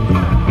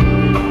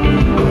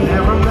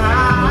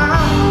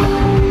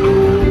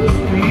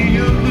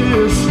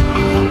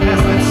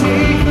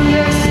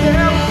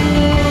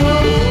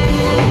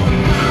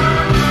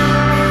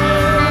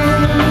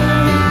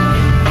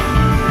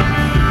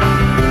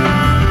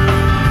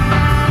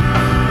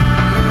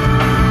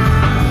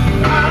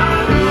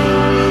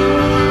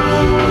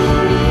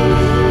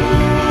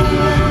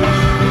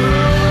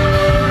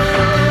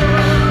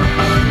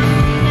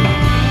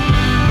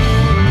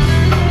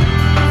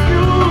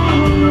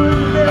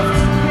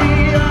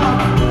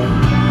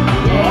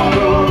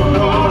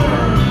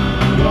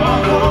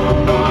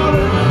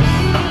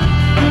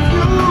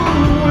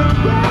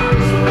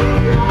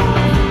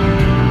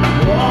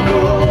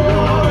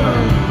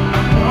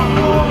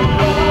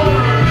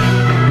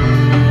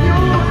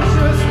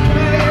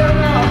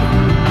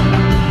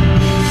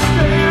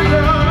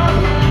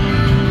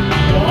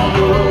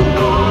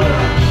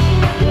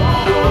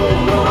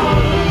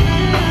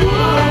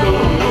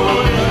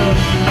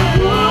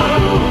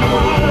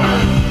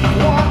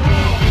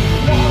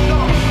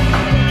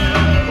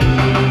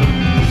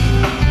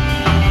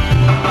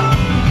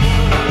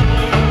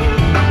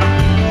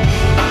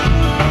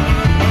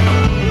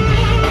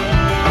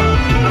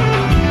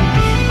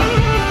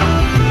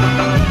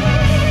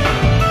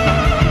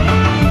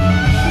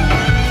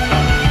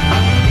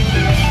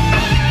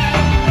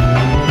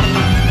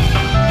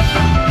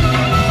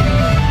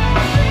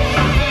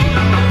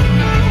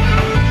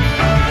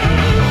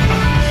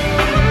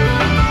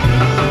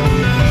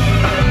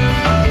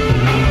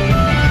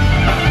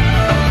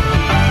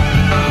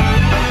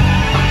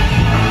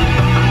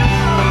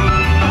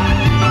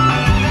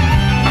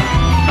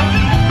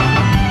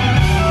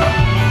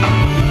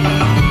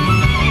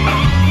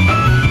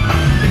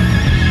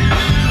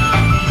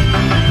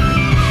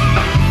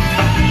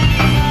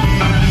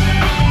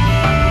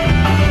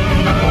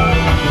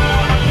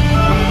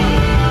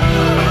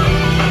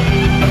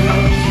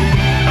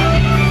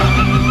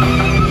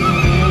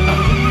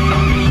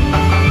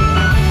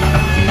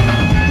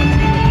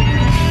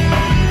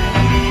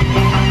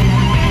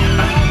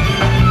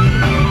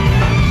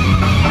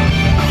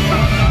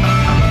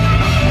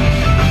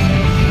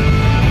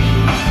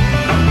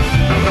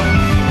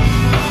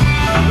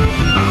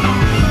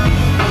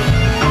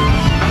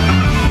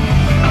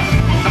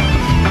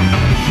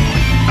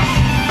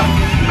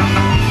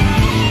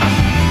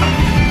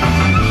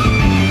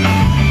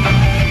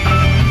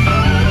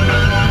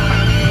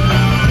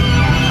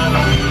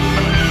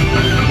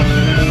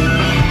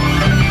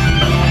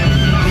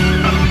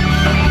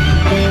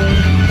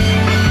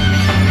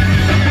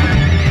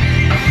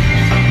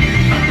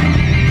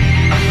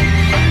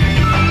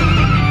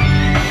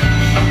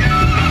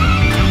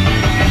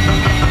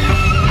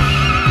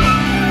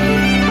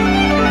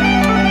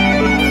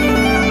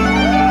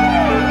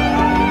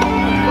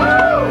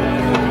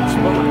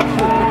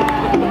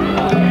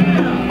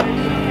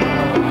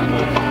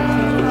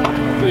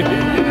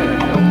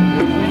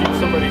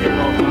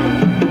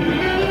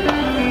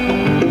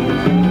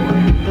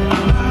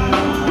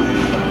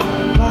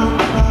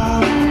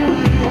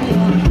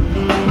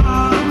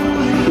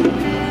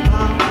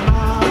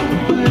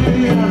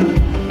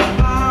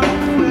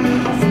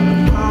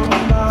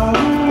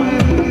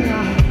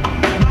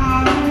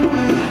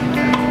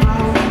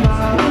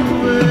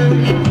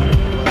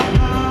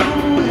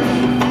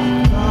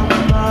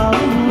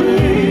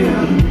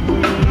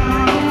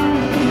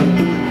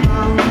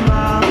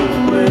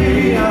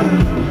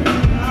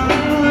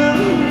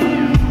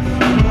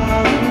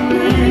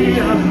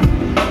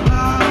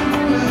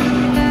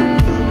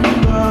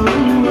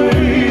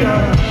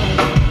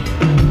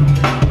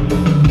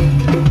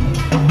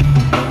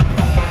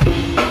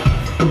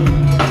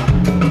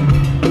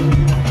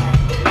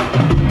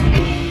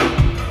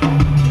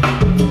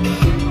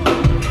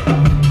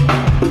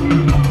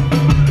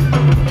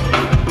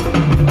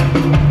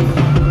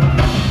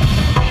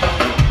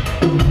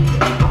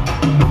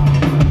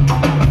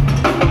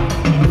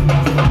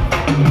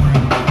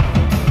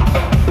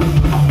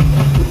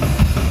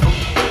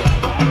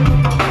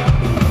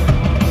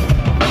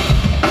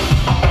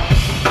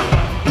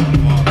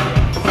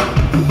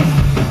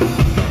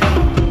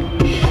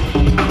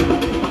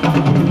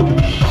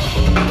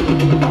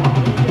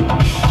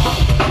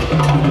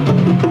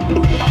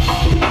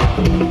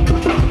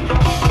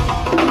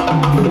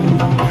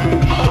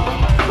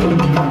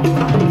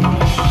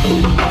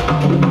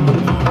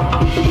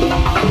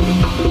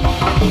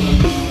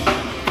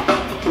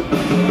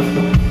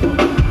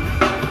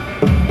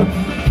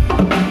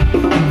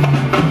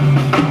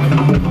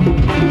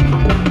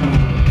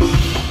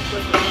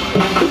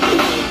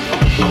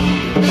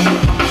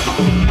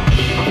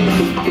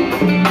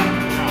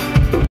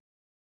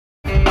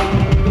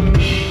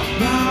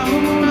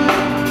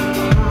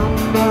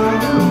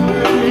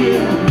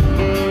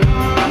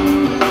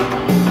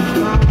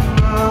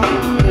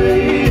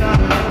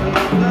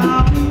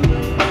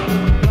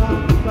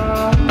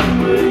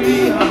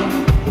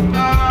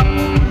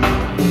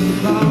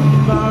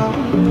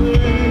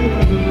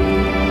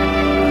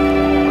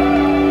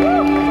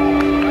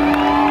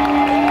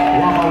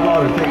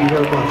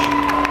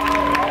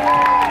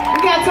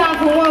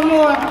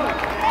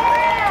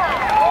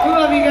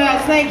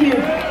 Thank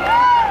you.